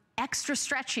are extra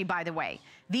stretchy, by the way.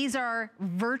 These are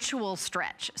virtual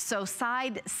stretch. So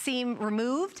side seam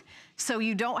removed, so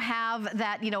you don't have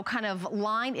that, you know, kind of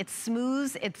line. It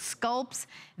smooths, it sculpts.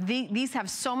 These have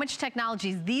so much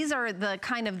technology. These are the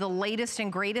kind of the latest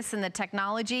and greatest in the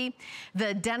technology.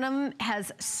 The denim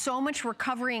has so much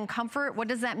recovery and comfort. What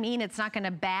does that mean? It's not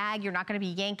gonna bag. You're not gonna be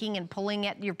yanking and pulling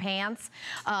at your pants.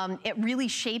 It really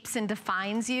shapes and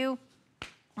defines you.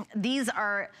 These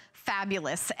are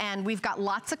fabulous, and we've got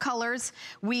lots of colors.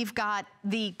 We've got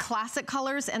the classic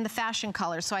colors and the fashion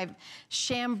colors. So I have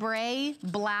chambray,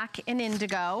 black, and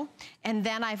indigo, and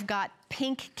then I've got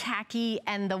pink, khaki,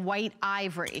 and the white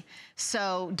ivory.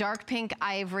 So dark pink,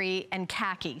 ivory, and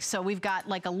khaki. So we've got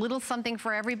like a little something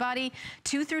for everybody.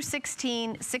 2 through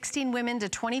 16, 16 women to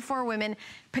 24 women,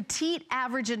 petite,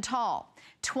 average, and tall.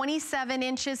 27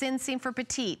 inches inseam for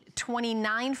petite,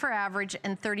 29 for average,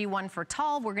 and 31 for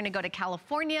tall. We're gonna go to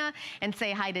California and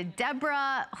say hi to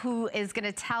Deborah, who is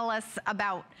gonna tell us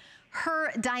about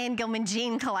her Diane Gilman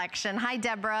jean collection. Hi,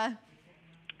 Deborah.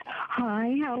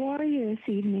 Hi, how are you this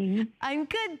evening? I'm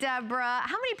good, Deborah.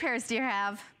 How many pairs do you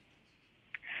have?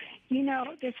 You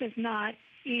know, this is not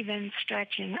even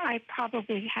stretching. I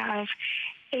probably have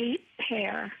 8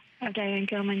 pair of Diane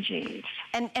Gilman jeans.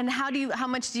 And how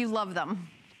much do you love them?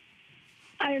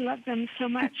 I love them so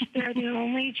much. They're the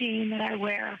only jean that I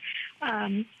wear.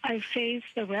 I've phased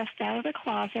the rest out of the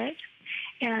closet,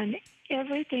 and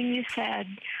everything you said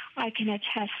I can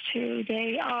attest to.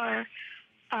 They are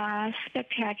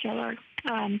spectacular.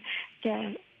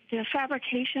 The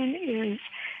fabrication is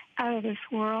out of this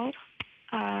world.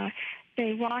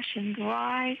 They wash and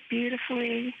dry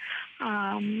beautifully.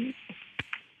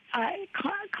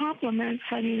 Compliments,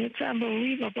 I mean, it's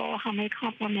unbelievable how many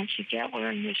compliments you get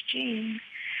wearing this jean.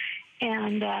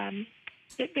 And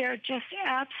they're just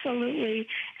absolutely,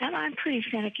 and I'm pretty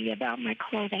finicky about my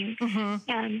clothing.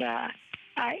 And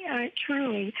I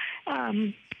truly,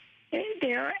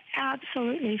 they're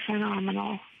absolutely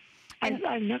phenomenal.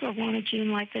 I've never worn a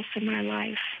jean like this in my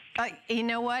life. You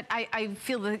know what? I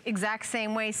feel the exact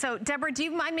same way. So, Deborah, do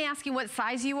you mind me asking what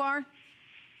size you are?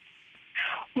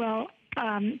 Well,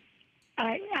 I'm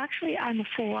a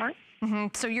 4.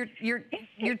 So you're.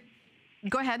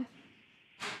 Go ahead.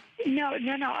 No.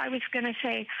 I was going to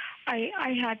say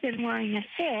I had been wearing a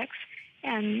 6,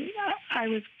 and I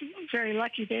was very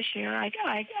lucky this year.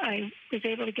 I was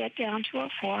able to get down to a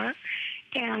 4,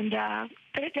 and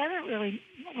it doesn't really.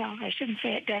 Well, I shouldn't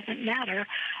say it doesn't matter,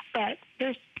 but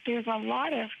there's a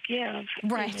lot of give in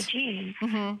the jean.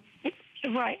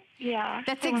 Right. Yeah.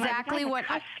 That's so exactly what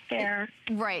there.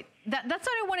 Right. That's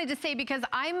what I wanted to say, because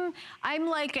I'm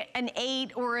like an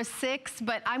 8 or a 6,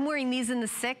 but I'm wearing these in the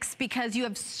 6 because you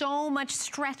have so much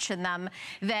stretch in them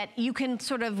that you can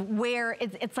sort of wear.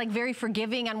 It's like very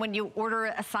forgiving on when you order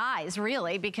a size,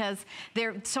 really, because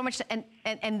they're so much.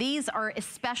 And these are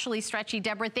especially stretchy.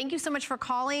 Deborah, thank you so much for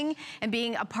calling and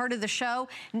being a part of the show.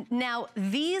 Now,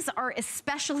 these are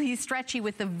especially stretchy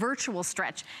with the virtual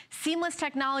stretch. Seamless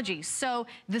technology. So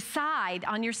the side,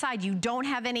 on your side, you don't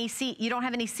have any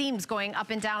seams going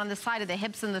up and down on the side of the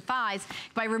hips and the thighs.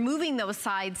 By removing those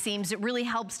side seams, it really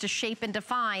helps to shape and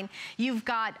define. You've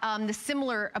got the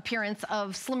similar appearance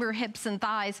of slimmer hips and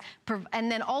thighs,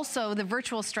 and then also the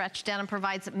virtual stretch denim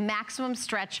provides maximum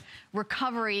stretch,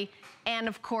 recovery, and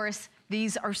of course,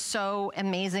 these are so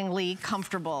amazingly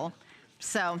comfortable.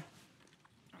 So,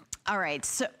 all right,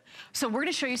 so we're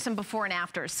gonna show you some before and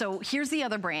after. So here's the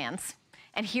other brands.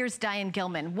 And here's Diane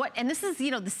Gilman. And this is,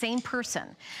 the same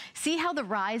person. See how the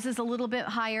rise is a little bit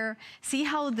higher? See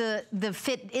how the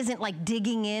fit isn't like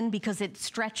digging in because it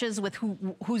stretches with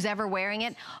who's ever wearing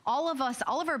it? All of our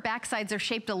backsides are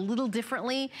shaped a little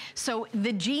differently. So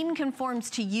the jean conforms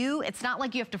to you. It's not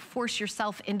like you have to force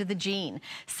yourself into the jean.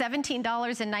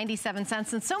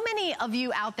 $17.97. And so many of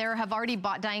you out there have already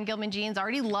bought Diane Gilman jeans,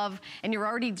 already love, and you're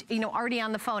already, already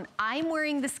on the phone. I'm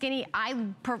wearing the skinny.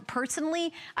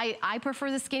 Personally, I prefer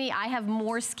the skinny. I have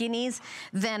more skinnies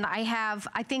than I have.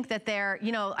 I think that they're,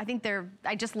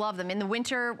 I just love them. In the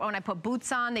winter, when I put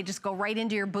boots on, they just go right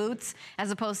into your boots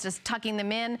as opposed to tucking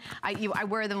them in. I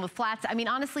wear them with flats. I mean,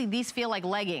 honestly, these feel like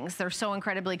leggings. They're so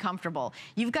incredibly comfortable.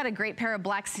 You've got a great pair of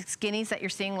black skinnies that you're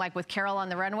seeing like with Carol on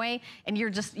the runway, and you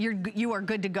are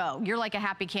good to go. You're like a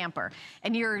happy camper.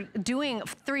 And you're doing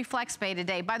 3 flex pay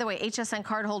today. By the way, HSN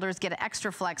card holders get an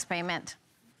extra flex payment.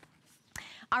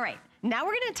 All right. Now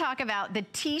we're going to talk about the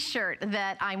t-shirt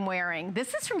that I'm wearing.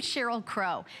 This is from Sheryl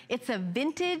Crow. It's a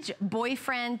vintage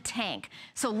boyfriend tank.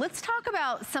 So let's talk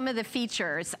about some of the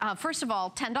features. First of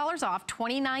all, $10 off,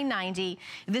 $29.90.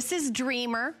 This is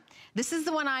Dreamer. This is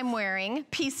the one I'm wearing,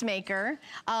 Peacemaker.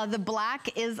 The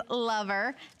black is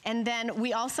Lover. And then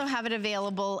we also have it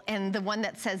available in the one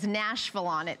that says Nashville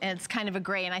on it, and it's kind of a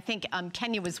gray. And I think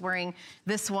Kenya was wearing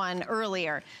this one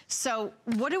earlier. So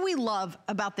what do we love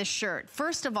about this shirt?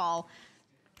 First of all,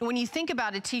 when you think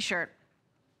about a t-shirt,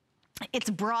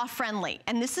 it's bra friendly,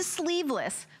 and this is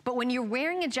sleeveless, but when you're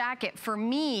wearing a jacket, for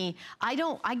me, I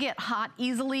get hot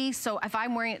easily, so if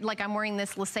I'm wearing, like I'm wearing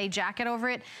this Lissé jacket over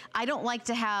it, I don't like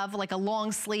to have like a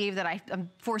long sleeve that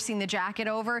I'm forcing the jacket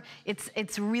over.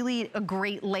 It's really a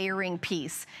great layering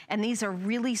piece, and these are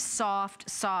really soft,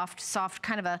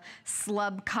 kind of a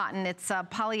slub cotton. It's a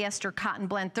polyester cotton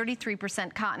blend,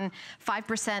 33% cotton,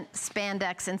 5%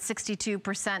 spandex, and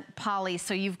 62% poly,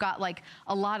 so you've got like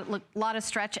a lot of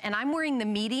stretch, and I'm wearing the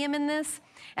medium in this,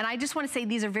 and I just want to say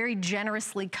these are very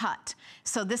generously cut.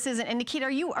 So this isn't, and Nikita, are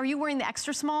you wearing the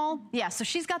extra small? Yeah, so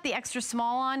she's got the extra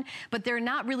small on, but they're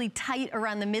not really tight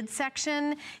around the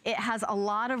midsection. It has a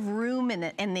lot of room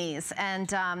in these,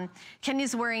 and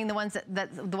Kenya's wearing the ones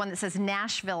the one that says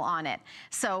Nashville on it.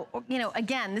 So,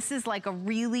 again, this is like a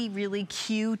really, really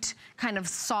cute, kind of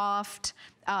soft,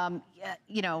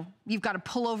 You know, you've got a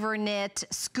pullover knit,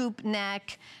 scoop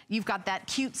neck. You've got that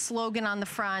cute slogan on the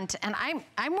front. And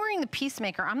I'm wearing the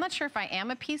Peacemaker. I'm not sure if I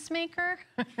am a peacemaker,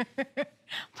 but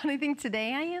I think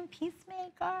today I am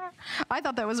peacemaker. I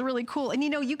thought that was really cool. And you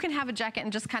know, you can have a jacket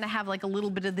and just kind of have like a little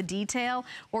bit of the detail,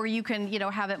 or you can, you know,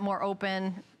 have it more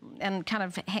open and kind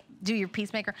of do your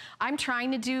peacemaker. I'm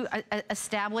trying to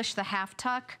establish the half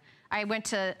tuck. I went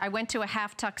to a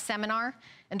half tuck seminar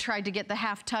and tried to get the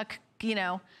half tuck, you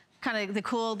know, kind of the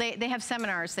cool. They have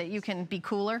seminars that you can be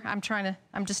cooler. I'm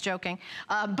just joking.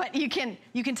 But you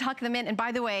can tuck them in. And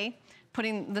by the way,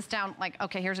 putting this down, like,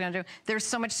 okay, here's what I'm gonna do. There's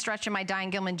so much stretch in my Diane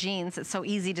Gilman jeans. It's so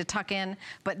easy to tuck in.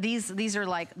 But these are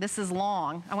like, this is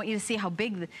long. I want you to see how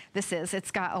big this is.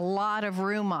 It's got a lot of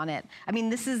room on it. I mean,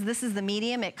 this is the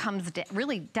medium. It comes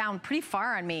really down pretty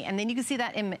far on me. And then you can see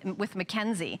that with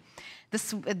Mackenzie.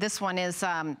 This one is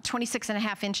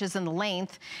 26.5 inches in the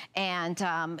length, and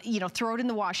you know, throw it in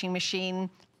the washing machine.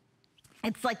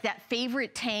 It's like that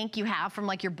favorite tank you have from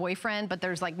like your boyfriend, but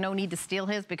there's like no need to steal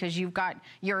his because you've got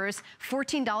yours.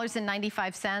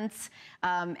 $14.95,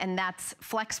 and that's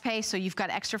flex pay. So you've got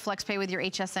extra flex pay with your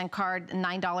HSN card,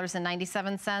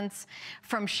 $9.97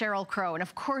 from Sheryl Crow. And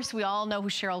of course, we all know who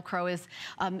Sheryl Crow is,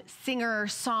 singer,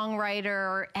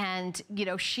 songwriter, and you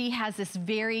know, she has this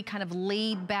very kind of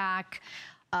laid back,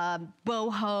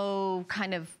 boho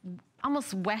kind of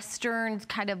almost Western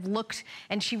kind of looked,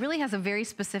 and she really has a very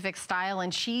specific style,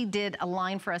 and she did a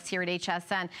line for us here at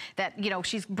HSN that, you know,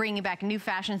 she's bringing back new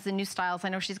fashions and new styles. I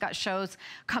know she's got shows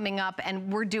coming up,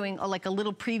 and we're doing like a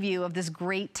little preview of this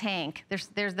great tank. This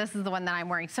is the one that I'm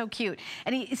wearing, so cute.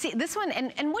 And you see this one,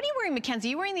 and what are you wearing, Mackenzie?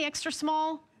 Are you wearing the extra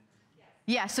small?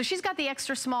 Yeah, so she's got the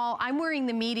extra small. I'm wearing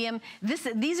the medium.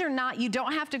 These are not, you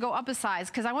don't have to go up a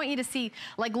size, because I want you to see,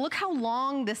 like, look how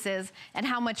long this is and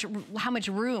how much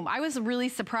room. I was really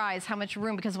surprised how much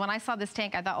room, because when I saw this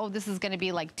tank, I thought, oh, this is gonna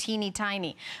be like teeny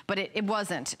tiny, but it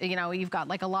wasn't. You know, you've got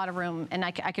like a lot of room, and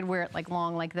I could wear it like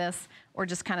long like this, or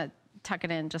just kind of tuck it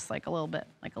in just like a little bit,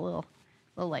 like a little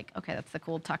like, okay, that's the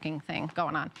cool tucking thing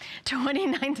going on.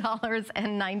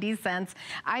 $29.90.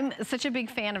 I'm such a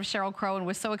big fan of Sheryl Crow, and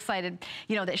was so excited,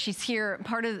 you know, that she's here,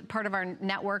 part of our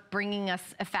network, bringing us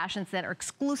fashions that are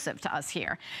exclusive to us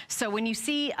here. So when you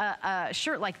see a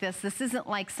shirt like this isn't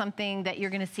like something that you're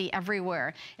gonna see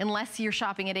everywhere, unless you're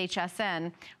shopping at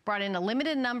HSN. Brought in a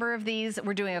limited number of these.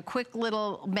 We're doing a quick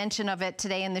little mention of it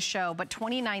today in the show, but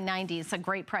 $29.90 is a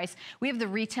great price. We have the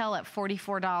retail at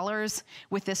 $44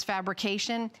 with this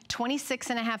fabrication.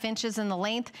 26.5 inches in the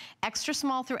length, extra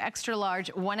small through extra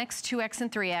large, 1X, 2X, and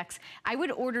 3X. I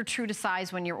would order true to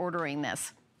size when you're ordering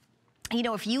this. You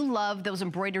know, if you love those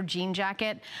embroidered jean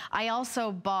jacket, I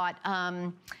also bought,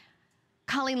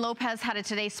 Colleen Lopez had a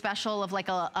Today special of like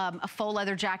a faux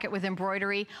leather jacket with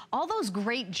embroidery. All those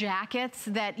great jackets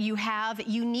that you have,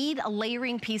 you need a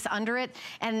layering piece under it,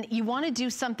 and you want to do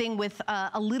something with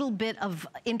a little bit of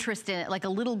interest in it, like a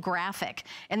little graphic.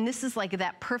 And this is like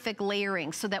that perfect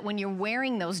layering, so that when you're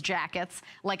wearing those jackets,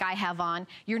 like I have on,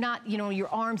 you're not, you know, your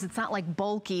arms, it's not like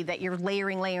bulky that you're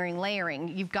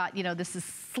layering. You've got, you know, this is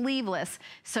sleeveless,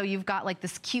 so you've got like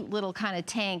this cute little kind of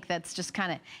tank that's just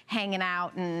kind of hanging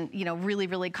out, and, you know, really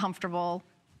comfortable.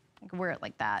 I could wear it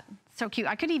like that. So cute.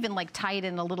 I could even like tie it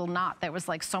in a little knot that was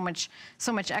like so much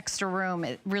extra room.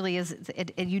 It really is.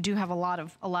 You do have a lot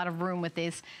of room with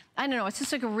these. I don't know. It's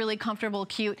just like a really comfortable,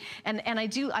 cute, and I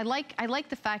like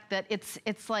the fact that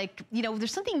it's like, you know,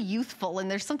 there's something youthful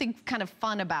and there's something kind of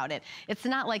fun about it. It's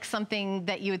not like something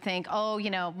that you would think, oh, you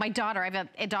know, my daughter. I have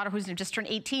a daughter who's just turned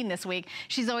 18 this week.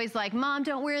 She's always like, Mom,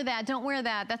 don't wear that. Don't wear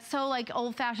that. That's so like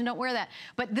old-fashioned. Don't wear that.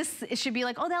 But this, it should be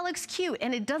like, oh, that looks cute,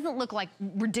 and it doesn't look like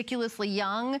ridiculously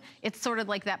young. It's sort of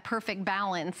like that perfect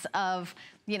balance of,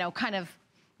 you know, kind of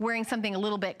wearing something a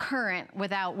little bit current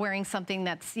without wearing something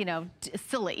that's, you know,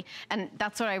 silly. And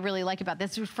that's what I really like about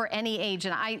this, for any age.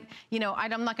 And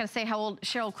I'm not gonna say how old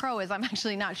Sheryl Crow is, I'm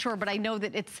actually not sure, but I know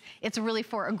that it's really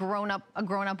for a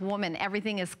grown-up woman.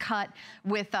 Everything is cut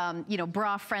with, you know,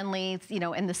 bra friendly, you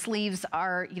know, and the sleeves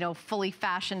are, you know, fully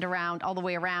fashioned around, all the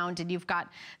way around, and you've got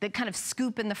the kind of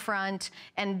scoop in the front.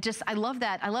 And just, I love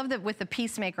that with the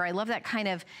Peacemaker. I love that kind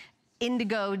of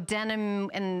indigo denim,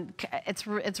 and it's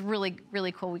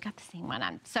really cool. We got the same one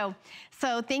on. So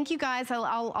thank you guys.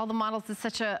 All the models did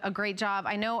such a great job.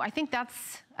 I think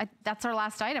that's our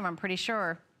last item, I'm pretty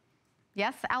sure.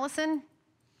 Yes, Allison?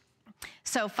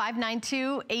 So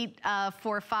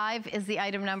 592-845 is the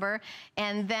item number.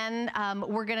 And then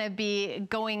we're gonna be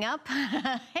going up.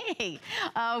 Hey,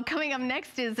 coming up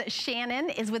next is Shannon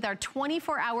is with our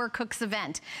 24-hour Cooks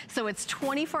event. So it's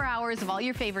 24 hours of all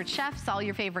your favorite chefs, all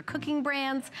your favorite cooking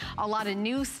brands, a lot of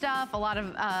new stuff, a lot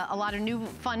of new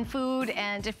fun food.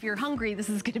 And if you're hungry, this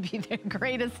is gonna be the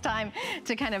greatest time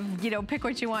to kind of, you know, pick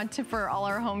what you want to for all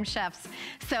our home chefs.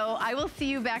 So I will see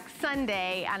you back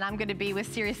Sunday, and I'm gonna be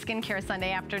with Serious Skincare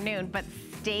Sunday afternoon, but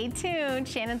stay tuned.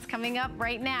 Shannon's coming up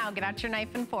right now. Get out your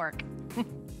knife and fork.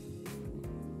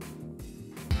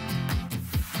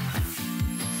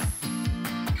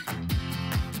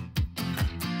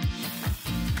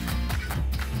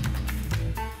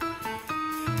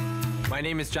 My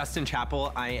name is Justin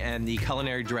Chappell. I am the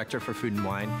culinary director for Food and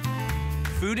Wine.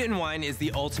 Food and Wine is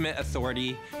the ultimate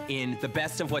authority in the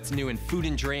best of what's new in food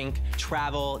and drink,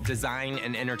 travel, design,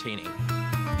 and entertaining.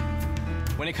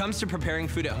 When it comes to preparing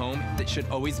food at home, it should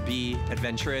always be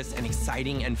adventurous and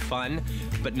exciting and fun,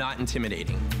 but not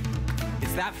intimidating.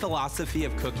 It's that philosophy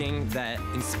of cooking that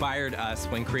inspired us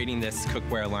when creating this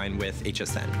cookware line with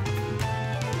HSN.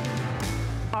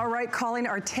 All right, calling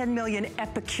our 10 million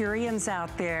Epicureans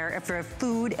out there. If they're a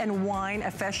food and wine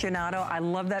aficionado, I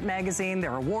love that magazine.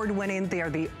 They're award-winning. They are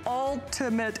the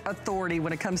ultimate authority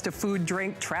when it comes to food,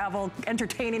 drink, travel,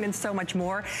 entertaining, and so much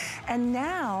more. And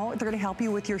now they're gonna help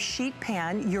you with your sheet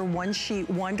pan, your one-sheet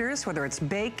wonders, whether it's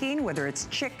baking, whether it's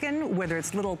chicken, whether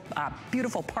it's little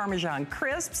beautiful Parmesan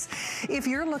crisps. If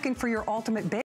you're looking for your ultimate bake,